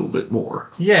appreciated a little bit more,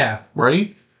 yeah,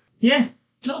 right? yeah.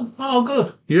 No, all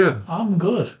good. Yeah, I'm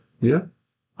good. yeah.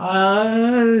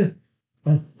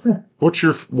 What's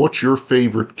your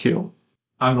favorite kill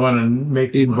I'm going to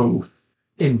make in both?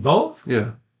 In both?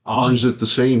 Yeah, or is it the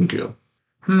same kill?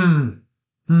 I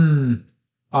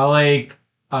like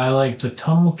the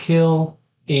tunnel kill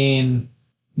in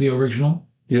the original.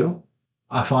 Yeah.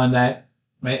 I find that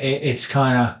it's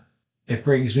kind of, it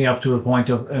brings me up to a point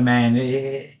of,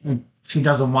 man, she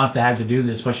doesn't want to have to do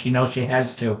this, but she knows she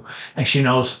has to. And she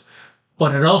knows,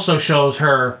 but it also shows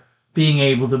her being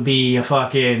able to be a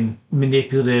fucking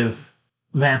manipulative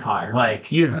vampire.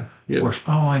 Like, Yeah. Yeah.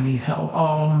 oh, I need help.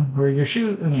 Oh, where your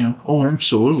shoe? You know. Oh,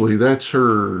 absolutely. That's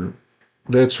her.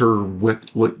 That's her. Like,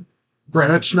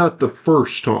 that's not the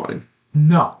first time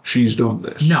No. she's done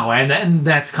this. No, and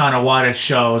that's kind of what it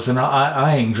shows, and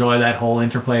I enjoy that whole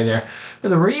interplay there. For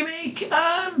the remake,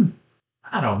 I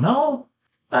don't know.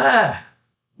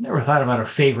 Never thought about a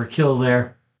favorite kill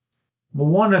there. The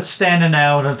one that's standing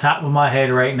out on the top of my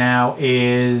head right now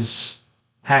is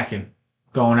Hacking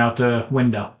going out the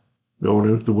window.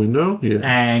 Going out the window? Yeah.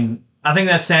 And I think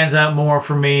that stands out more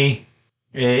for me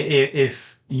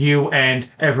if you and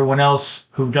everyone else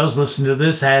who does listen to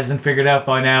this hasn't figured out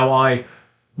by now, I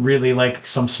really like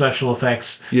some special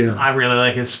effects. Yeah. I really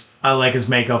like I like his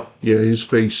makeup. Yeah, his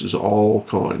face is all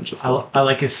kinds of fun. I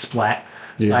like his splat.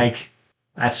 Yeah. Like,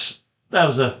 that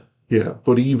was a... Yeah,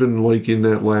 but even like in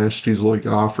that last, he's like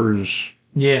offers,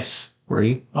 Yes.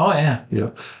 right? Oh, yeah.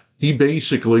 Yeah. He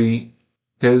basically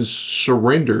has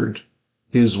surrendered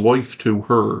his life to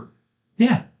her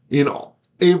Yeah. in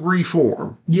every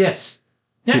form. Yes.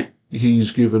 Yeah.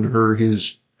 He's given her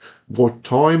his, what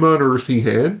time on earth he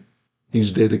had,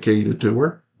 he's dedicated to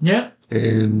her. Yeah.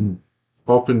 And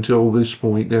up until this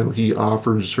point now, he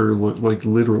offers her like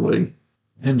literally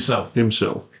Himself.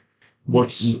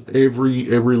 What's Yes.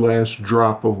 every last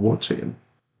drop of what's in,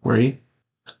 right?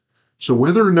 So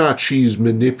whether or not she's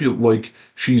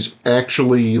she's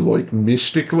actually like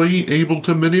mystically able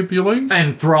to manipulate,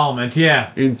 Enthrallment,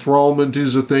 yeah. enthrallment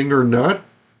is a thing or not,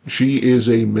 she is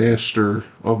a master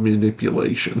of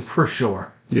manipulation. For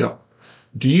sure. Yeah.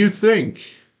 Do you think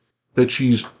that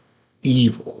she's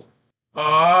evil?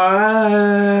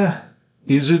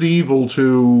 Is it evil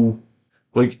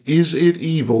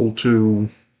to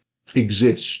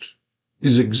exist?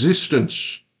 Is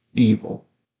existence evil?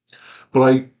 But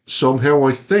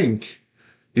I think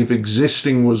if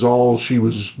existing was all she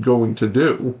was going to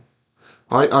do,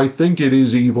 I think it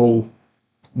is evil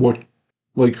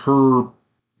like her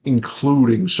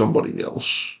including somebody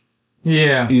else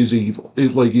Yeah. is evil.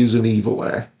 It is an evil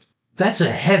act. That's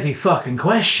a heavy fucking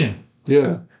question.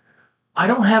 Yeah. I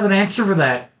don't have an answer for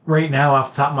that right now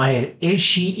off the top of my head. Is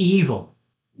she evil?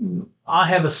 I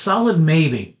have a solid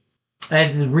maybe.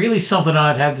 And really something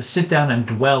I'd have to sit down and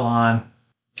dwell on.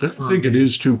 I think it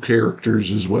is two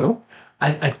characters as well.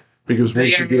 Because They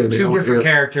once are again, two different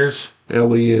characters.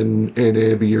 Ellie and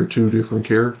Abby are two different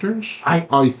characters.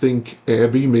 I think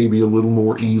Abby may be a little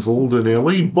more evil than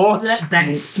Ellie, but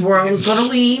that's where I was going to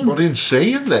lean. But in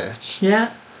saying that,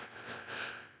 Yeah.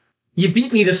 You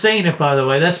beat me to saying it, by the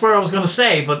way. That's where I was going to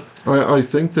say, but... I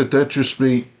think that just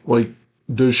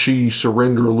does she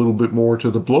surrender a little bit more to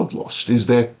the bloodlust? Is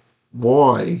that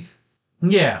why?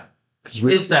 Yeah.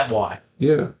 Is that why?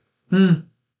 Yeah.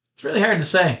 It's really hard to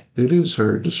say. It is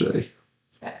hard to say.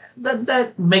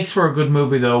 That makes for a good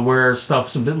movie, though, where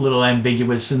stuff's a little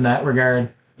ambiguous in that regard.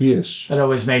 Yes. That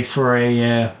always makes for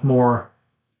a more...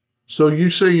 So you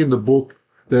say in the book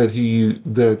that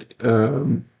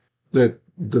that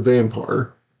the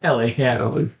vampire, Ellie, yeah.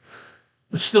 Ellie,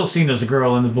 Still seen as a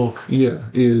girl in the book. yeah,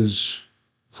 is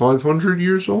 500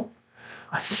 years old?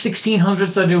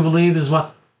 1600s, I do believe, is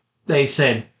what they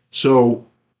said. So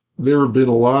there have been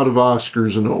a lot of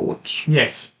Oscars and Owens.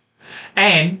 Yes.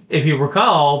 And if you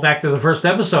recall, back to the first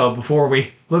episode before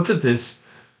we looked at this,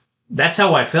 that's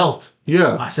how I felt.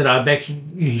 Yeah. I said, I bet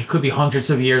you could be hundreds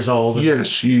of years old.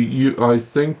 Yes, I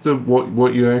think that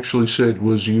what you actually said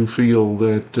was you feel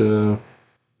that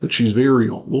she's very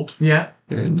old. Yeah.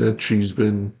 And that she's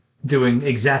been doing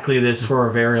exactly this for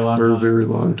a very long time. very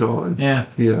long time. Yeah.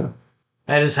 Yeah.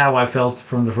 That is how I felt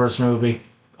from the first movie.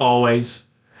 Always.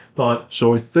 But...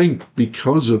 So I think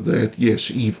because of that,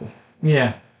 yes, evil.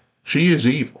 Yeah. She is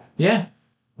evil. Yeah.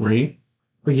 Right?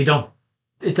 But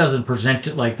it doesn't present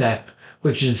it like that,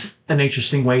 which is an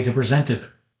interesting way to present it.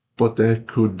 But that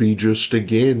could be just,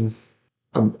 again,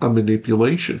 a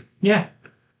manipulation. Yeah.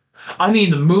 I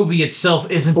mean, the movie itself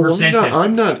isn't presented.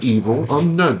 I'm not evil.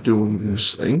 I'm not doing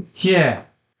this thing. Yeah.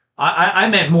 I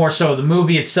meant more so the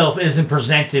movie itself isn't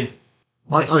presented.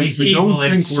 I don't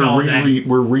think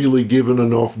we're really given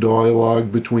enough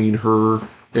dialogue between her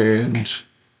and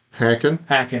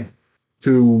Hacken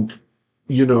to,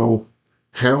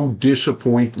 how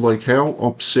how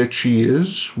upset she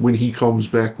is when he comes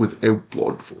back without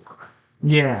blood for her.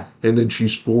 Yeah. And then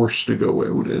she's forced to go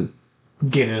out and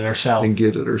get it herself. And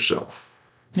get it herself.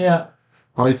 Yeah.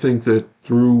 I think that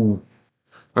through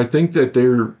I think that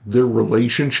their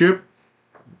relationship,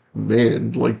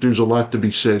 man, like there's a lot to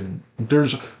be said.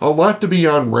 There's a lot to be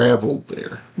unraveled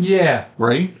there, Yeah.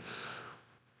 right?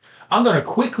 I'm going to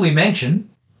quickly mention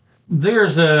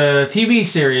there's a TV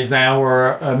series now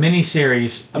or a mini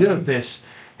series about this,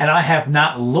 and I have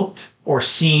not looked or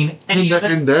seen any of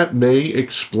it. And that may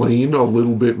explain a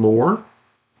little bit more.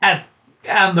 At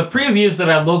on the previews that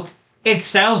I looked, it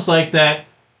sounds like that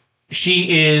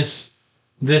she is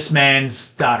this man's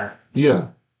daughter. Yeah.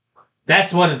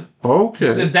 That's what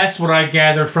Okay. that's what I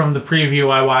gathered from the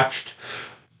preview I watched.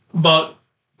 But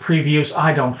previews,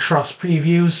 I don't trust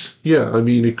previews. Yeah, I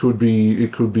mean it could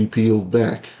be peeled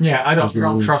back. Yeah, I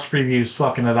don't trust previews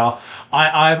fucking at all.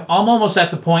 I'm almost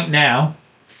at the point now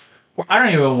where I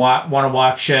don't even want to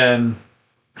watch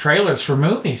trailers for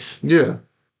movies. Yeah.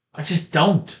 I just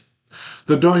don't.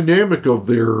 The dynamic of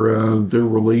their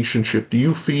relationship. Do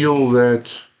you feel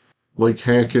that like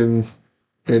Hacken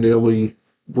and Ellie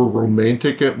were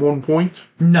romantic at one point?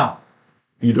 No.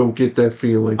 You don't get that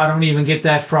feeling. I don't even get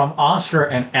that from Oscar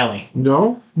and Ellie.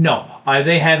 No? No.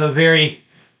 They have a very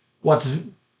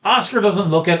Oscar doesn't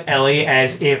look at Ellie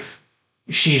as if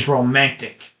she's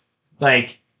romantic.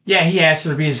 Like, yeah, he asked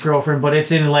her to be his girlfriend, but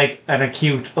it's in like an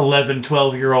acute 11,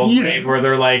 12-year-old way where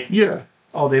they're like, Yeah.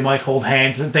 oh, they might hold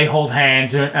hands. They hold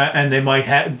hands and they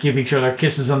might give each other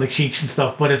kisses on the cheeks and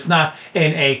stuff, but it's not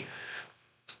in a,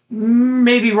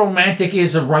 maybe romantic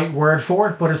is a right word for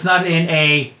it, but it's not in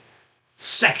a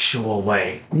sexual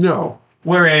way. No.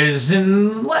 Whereas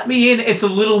in Let Me In, it's a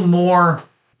little more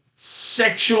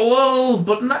sexual,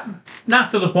 but not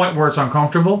to the point where it's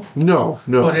uncomfortable. No.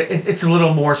 But it's a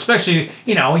little more, especially,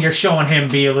 you're showing him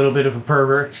be a little bit of a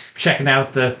pervert, checking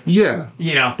out the,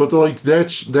 But like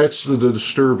that's the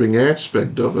disturbing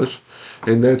aspect of it,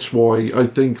 and that's why I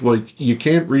think like you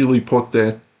can't really put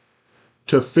that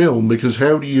to film, because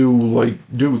how do you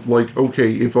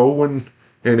okay, if Owen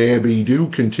and Abby do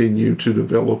continue to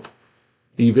develop,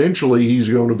 eventually he's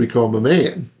going to become a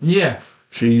man. Yeah.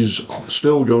 She's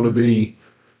still going to be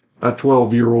a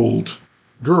 12-year-old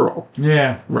girl.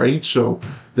 Yeah. Right? So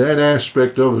that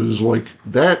aspect of it is like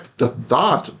that, the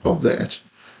thought of that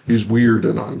is weird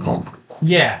and uncomfortable.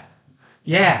 Yeah.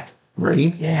 Yeah.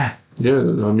 Right? Yeah. Yeah,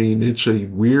 I mean, it's a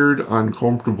weird,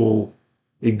 uncomfortable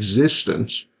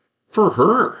existence for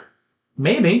her.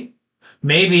 Maybe.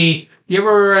 You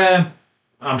ever,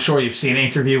 I'm sure you've seen an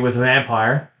Interview with a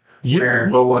Vampire. Yeah,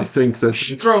 well, I think that's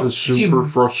the super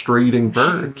frustrating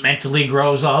part. She mentally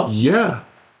grows up. Yeah,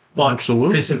 but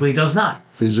absolutely. Physically does not.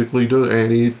 Physically does,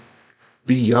 and it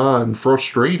beyond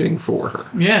frustrating for her.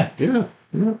 Yeah. Yeah,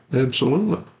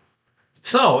 absolutely.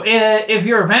 So, if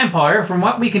you're a vampire, from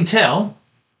what we can tell,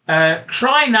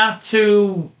 try not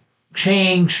to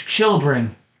change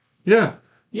children. Yeah.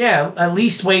 Yeah, at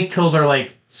least wait till they're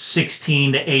like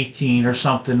 16 to 18 or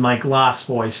something, like Lost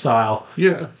Boys style.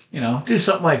 Yeah. Do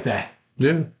something like that.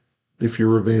 Yeah. If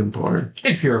you're a vampire.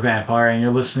 If you're a vampire and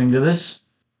you're listening to this.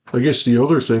 I guess the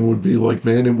other thing would be like,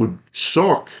 man, it would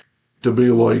suck to be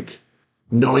like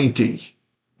 90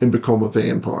 and become a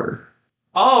vampire.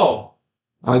 Oh.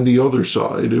 On the other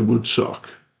side, it would suck.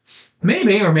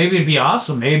 Maybe, or maybe it'd be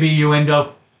awesome. Maybe you end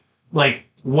up like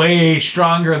way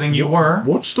stronger than you were.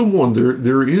 What's the one?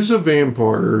 There is a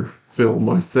vampire film,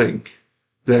 I think,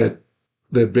 that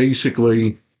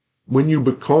basically when you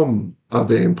become a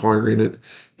vampire in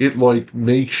it like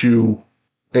makes you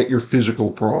at your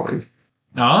physical prime.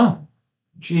 Oh.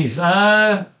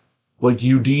 Jeez. Like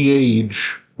you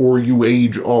de-age or you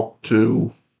age up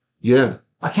to, yeah.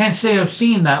 I can't say I've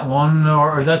seen that one,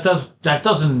 or that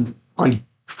doesn't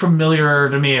familiar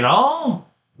to me at all.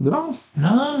 No.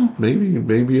 No.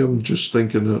 Maybe I'm just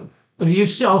thinking of. But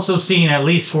you've also seen at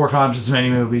least 4 times as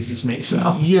many movies as me,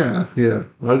 so. Yeah.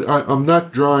 I'm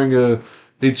not drawing a.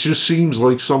 It just seems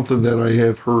like something that I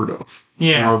have heard of.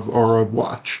 Yeah. Or I've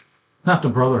watched. Not the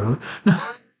Brotherhood.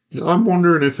 I'm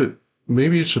wondering if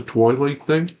maybe it's a Twilight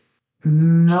thing.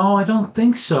 No, I don't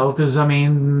think so, because, I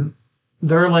mean,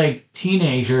 they're like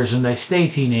teenagers and they stay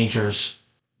teenagers.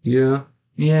 Yeah.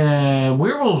 Yeah,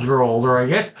 werewolves are older, I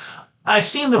guess. I've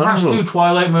seen the first 2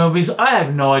 Twilight movies. I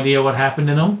have no idea what happened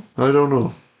in them. I don't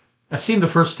know. I've seen the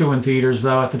first 2 in theaters,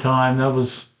 though, at the time. That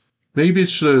was... Maybe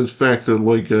it's the fact that,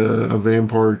 like, a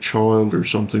vampire child or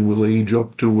something will age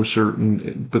up to a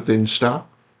certain... but then stop.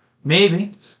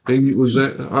 Maybe. Maybe it was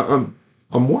that...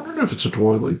 I'm wondering if it's a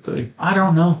Twilight thing. I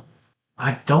don't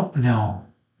know.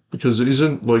 Because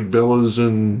isn't, like, Bella's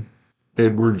and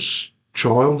Edward's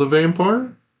child a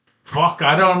vampire? Fuck,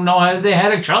 I don't know how they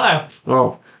had a child.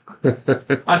 Oh.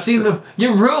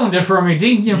 You ruined it for me,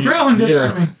 Dean. You ruined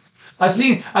it for me.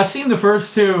 I seen the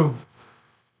first 2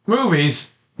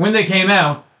 movies when they came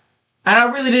out, and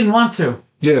I really didn't want to.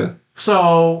 Yeah.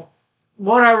 So,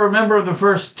 what I remember of the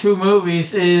first two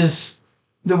movies is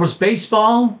there was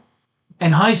baseball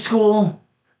in high school,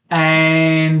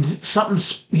 and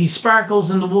he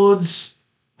sparkles in the woods,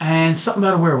 and something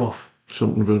about a werewolf.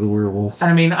 Something about a werewolf.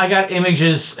 And I mean, I got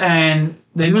images, and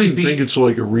they I don't might even be. think it's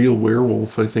like a real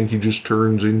werewolf. I think he just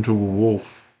turns into a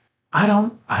wolf. I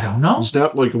don't know. It's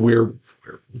not like a werewolf.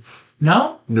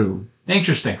 No? No.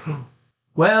 Interesting.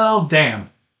 Well, damn.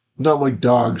 Not like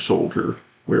Dog Soldier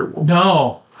werewolf.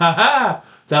 No. Haha.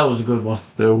 That was a good one.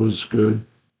 That was good.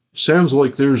 Sounds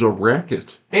like there's a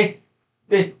racket. It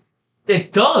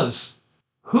does.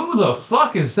 Who the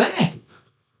fuck is that?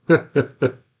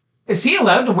 Is he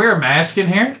allowed to wear a mask in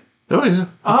here? Oh, yeah.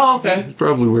 Oh, okay. He's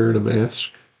probably wearing a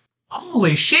mask.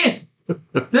 Holy shit.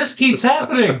 This keeps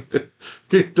happening.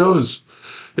 It does.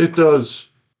 It does.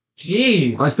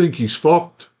 Jeez. I think he's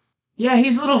fucked. Yeah,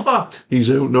 he's a little fucked.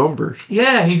 He's outnumbered.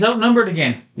 Yeah, he's outnumbered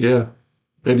again. Yeah.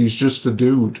 And he's just a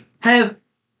dude. Have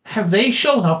they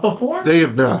shown up before? They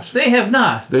have not. They have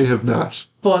not. They have not.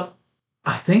 But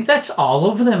I think that's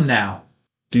all of them now.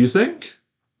 Do you think?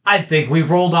 I think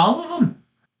we've rolled all of them.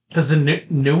 Because the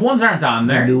new ones aren't on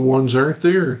there. The new ones aren't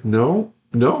there. No.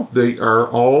 No. They are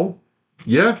all.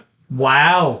 Yeah.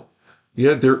 Wow.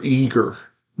 Yeah, they're eager.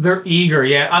 They're eager,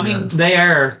 yeah. I mean, they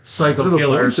are psycho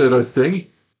killers. That I think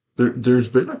there's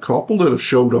been a couple that have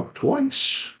showed up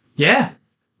twice. Yeah.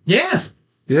 Yeah.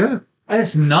 Yeah.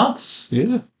 That's nuts.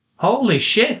 Yeah. Holy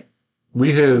shit.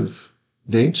 We have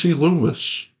Nancy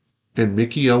Loomis and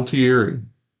Mickey Altieri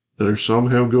that are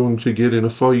somehow going to get in a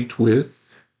fight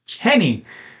with Kenny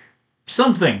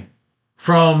something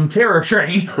from Terror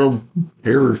Train. From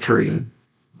Terror Train.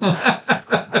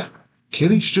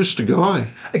 Kenny's just a guy.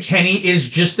 Kenny is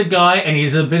just a guy, and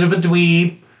he's a bit of a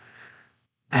dweeb.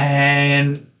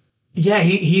 And yeah,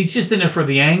 he's just in it for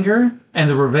the anger and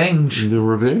the revenge. The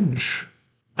revenge.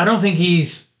 I don't think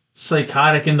he's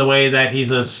psychotic in the way that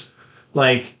he's a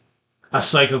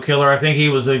psycho killer. I think he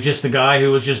was just a guy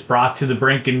who was just brought to the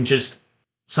brink and just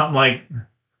something like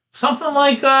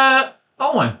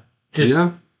Owen.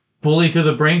 Just bullied to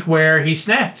the brink where he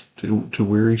snapped. To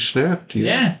where he snapped.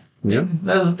 Yeah. Yeah.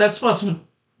 That's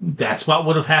what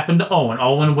would have happened to Owen.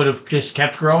 Owen would have just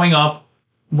kept growing up,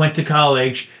 went to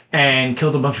college, and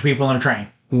killed a bunch of people on a train.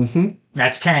 Mm-hmm.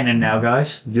 That's canon now,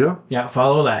 guys. Yeah. Yeah,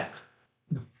 follow that.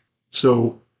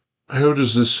 So, how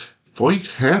does this fight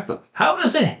happen? How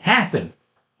does it happen?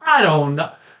 I don't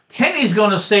know. Kenny's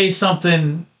going to say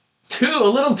something a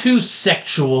little too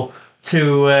sexual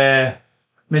to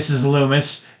Mrs.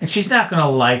 Loomis, and she's not going to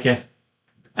like it.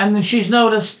 And then she's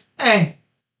noticed, hey.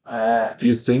 Do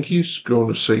you think he's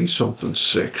going to say something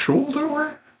sexual to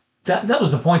her? That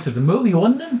was the point of the movie,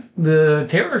 wasn't it? The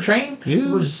Terror Train. Yeah.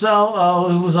 It was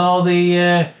all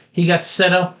the he got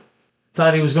set up,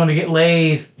 thought he was going to get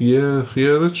laid. Yeah,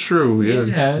 that's true.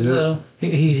 Yeah.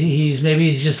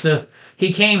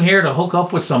 He came here to hook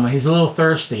up with someone. He's a little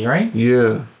thirsty, right?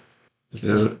 Yeah.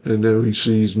 Yeah, and now he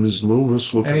sees Ms.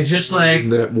 Loomis looking and he's just like in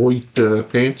that white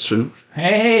pantsuit.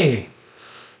 Hey,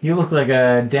 you look like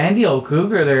a dandy old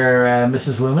cougar there,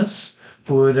 Mrs. Loomis.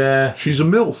 She's a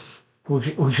MILF.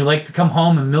 Would you like to come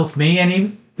home and MILF me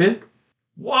any bit?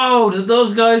 Whoa, did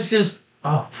those guys just...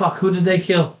 Oh, fuck, who did they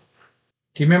kill?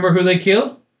 Do you remember who they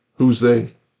killed? Who's they?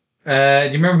 Do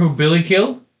you remember who Billy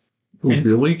killed?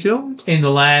 Billy killed? In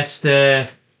the last... It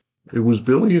was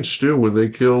Billy and Stu when they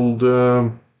killed...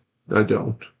 I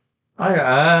don't.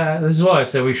 This is why I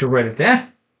said we should write it down.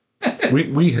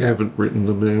 we haven't written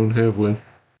them down, have we?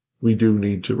 We do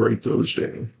need to write those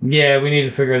down. Yeah, we need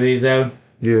to figure these out.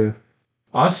 Yeah.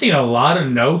 I've seen a lot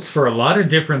of notes for a lot of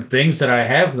different things that I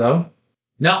have, though.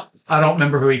 No, I don't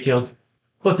remember who he killed.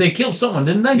 But they killed someone,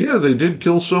 didn't they? Yeah, they did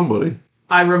kill somebody.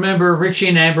 I remember Richie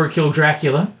and Amber killed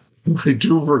Dracula. I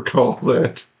do recall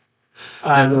that.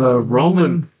 And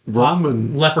Roman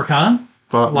Leprechaun.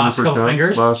 Lost a couple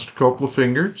fingers. Lost a couple of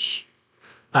fingers.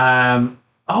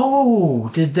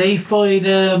 Did they fight...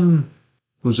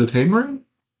 Was it Henry?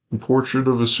 A Portrait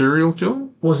of a Serial Killer?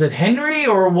 Was it Henry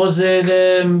or was it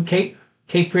Cape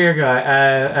Fear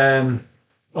guy?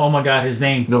 Oh my God, his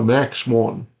name. No, Max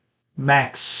won.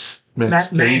 Max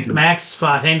Bailey. Max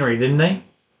fought Henry, didn't they?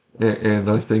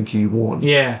 And I think he won.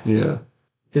 Yeah. Yeah.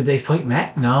 Did they fight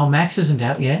Max? No, Max isn't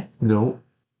out yet. No.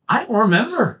 I don't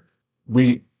remember.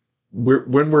 When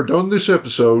we're done this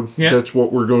episode, that's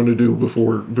what we're going to do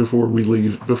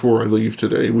before I leave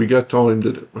today. We got time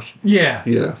to do it. Yeah.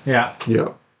 Yeah. Yeah. Yeah.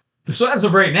 So as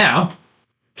of right now,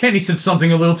 Kenny said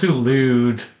something a little too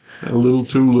lewd. A little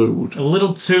too lewd. A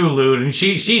little too lewd, and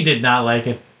she did not like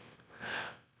it.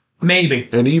 Maybe.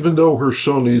 And even though her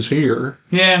son is here,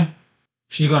 Yeah.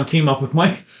 She's going to team up with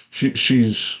Mike. she's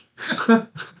She's going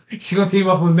to team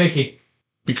up with Mickey.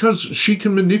 because she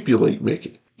can manipulate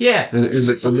Mickey, Yeah. and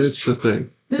that's the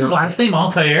thing. His last name,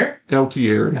 Altair?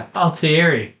 Altieri.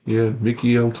 Altieri. Yeah,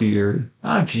 Mickey Altieri.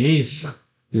 Oh, jeez.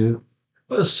 Yeah,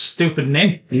 What a stupid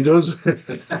name. he does.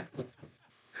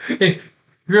 If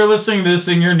you're listening to this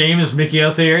and your name is Mickey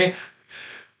Altieri,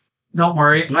 don't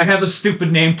worry. I have a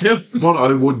stupid name too. But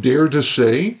I would dare to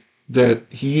say that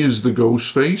he is the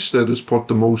ghost face that has put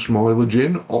the most mileage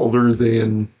in, other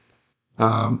than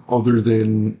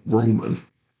Roman,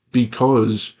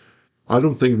 because I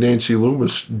don't think Nancy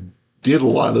Loomis did a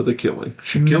lot of the killing.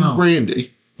 She killed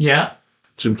Randy. Yeah.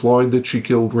 It's implied that she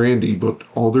killed Randy, but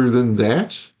other than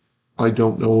that, I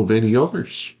don't know of any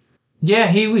others. Yeah,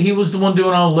 he was the one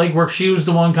doing all the legwork. She was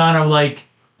the one kind of like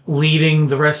leading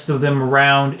the rest of them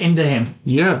around into him.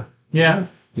 Yeah. Yeah.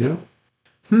 Yeah.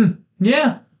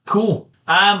 Yeah. Cool.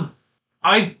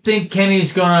 I think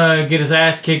Kenny's gonna get his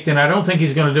ass kicked, and I don't think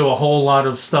he's gonna do a whole lot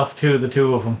of stuff to the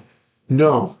two of them.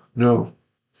 No.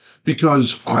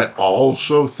 Because I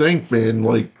also think, man,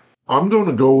 like, I'm going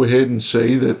to go ahead and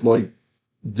say that, like,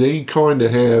 they kind of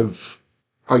have,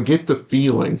 I get the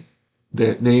feeling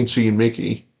that Nancy and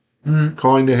Mickey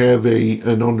kind of have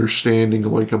an understanding,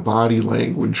 like a body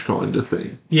language kind of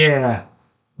thing. Yeah.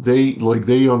 They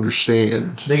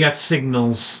understand. They got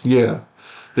signals. Yeah.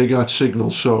 They got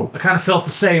signals, so. I kind of felt the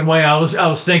same way. I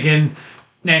was thinking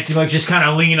Nancy might just kind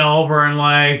of lean over and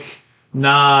like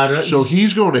nod. So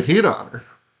he's going to hit on her.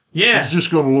 Yeah. She's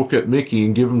just going to look at Mickey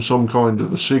and give him some kind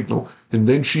of a signal, and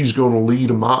then she's going to lead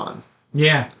him on.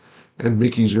 Yeah. And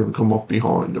Mickey's going to come up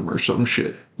behind him or some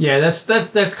shit. Yeah, that's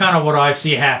kind of what I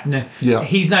see happening. Yeah.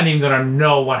 He's not even going to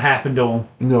know what happened to him.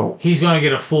 No. He's going to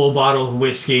get a full bottle of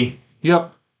whiskey.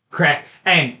 Yep. Crack.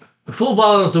 And full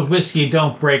bottles of whiskey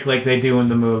don't break like they do in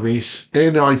the movies.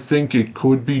 And I think it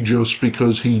could be just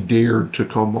because he dared to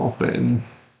come up and...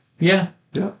 Yeah.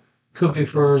 Yeah. Could be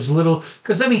for his little...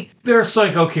 Because, I mean, they're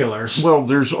psycho killers. Well,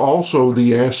 there's also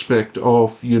the aspect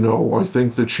of, I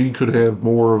think that she could have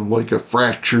more of like a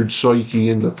fractured psyche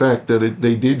in the fact that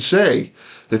they did say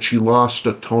that she lost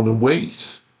a ton of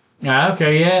weight.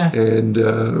 Okay, yeah. And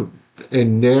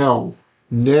now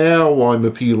I'm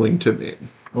appealing to men.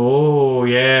 Oh,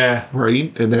 yeah.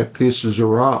 Right? And that pisses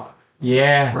her off.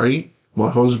 Yeah. Right? My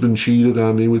husband cheated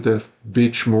on me with that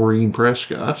bitch Maureen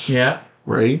Prescott. Yeah.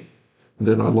 Right? And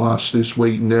then I lost this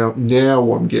weight, and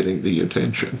now I'm getting the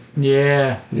attention.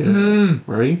 Yeah. Yeah.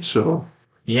 Right? So.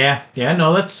 Yeah. Yeah,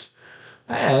 no, that's...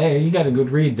 Hey, you got a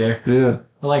good read there. Yeah.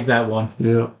 I like that one.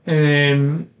 Yeah.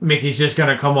 And Mickey's just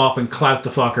going to come up and clout the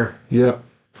fucker. Yeah.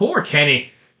 Poor Kenny.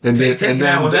 And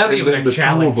then without even a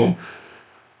challenge. Two of them.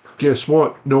 Guess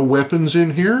what? No weapons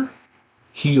in here.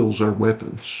 Heels are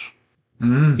weapons.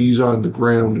 He's on the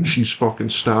ground and she's fucking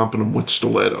stomping him with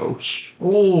stilettos.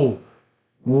 Ooh.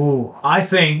 I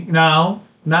think, no,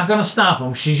 not going to stop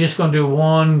him. She's just going to do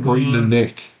one good. Right in the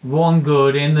neck. One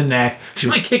good in the neck. She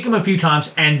might kick him a few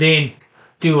times and then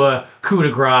do a coup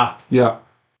de grace. Yeah.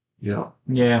 Yeah.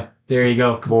 Yeah, there you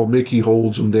go. Well, Mickey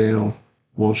holds him down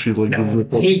while she like...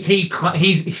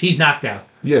 He's knocked out.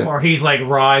 Yeah. Or he's like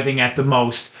writhing at the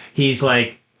most. He's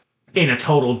like in a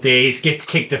total daze, gets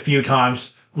kicked a few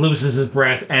times, loses his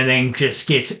breath, and then just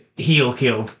gets heel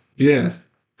killed. Yeah.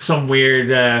 Some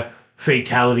weird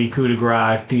fatality coup de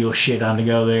grace deal shit on to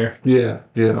go there. Yeah.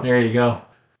 There you go.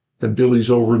 And Billy's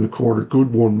over in the corner.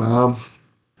 Good one, Mom.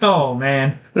 Oh,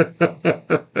 man.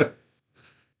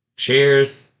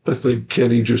 Cheers. I think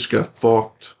Kenny just got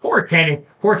fucked. Poor Kenny.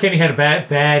 Poor Kenny had a bad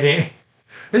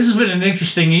This has been an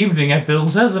interesting evening at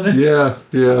Bill's, hasn't it? Yeah.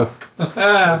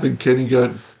 I think Kenny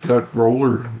got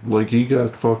roller, like he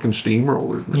got fucking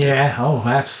steamroller. Yeah,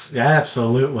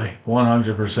 absolutely.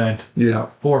 100%. Yeah.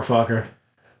 Poor fucker.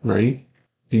 Right?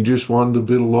 He just wanted a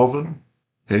bit of loving,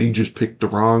 and he just picked the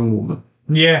wrong woman.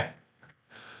 Yeah.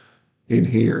 In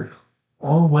here.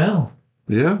 Oh, well.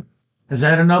 Yeah. Is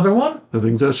that another one? I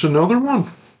think that's another one.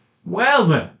 Well,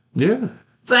 then. Yeah.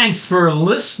 Thanks for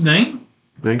listening.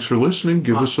 Thanks for listening.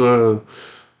 Give us a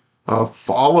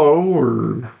follow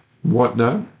or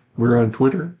whatnot. We're on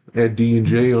Twitter at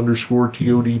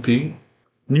D&J_TODP.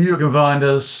 You can find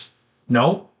us.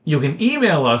 No, you can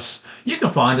email us. You can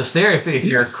find us there if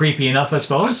you're creepy enough, I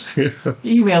suppose.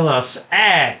 Email us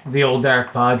at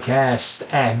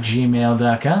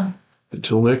theolddarkpodcast@gmail.com.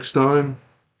 Until next time,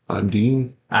 I'm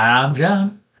Dean. I'm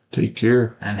John. Take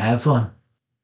care. And have fun.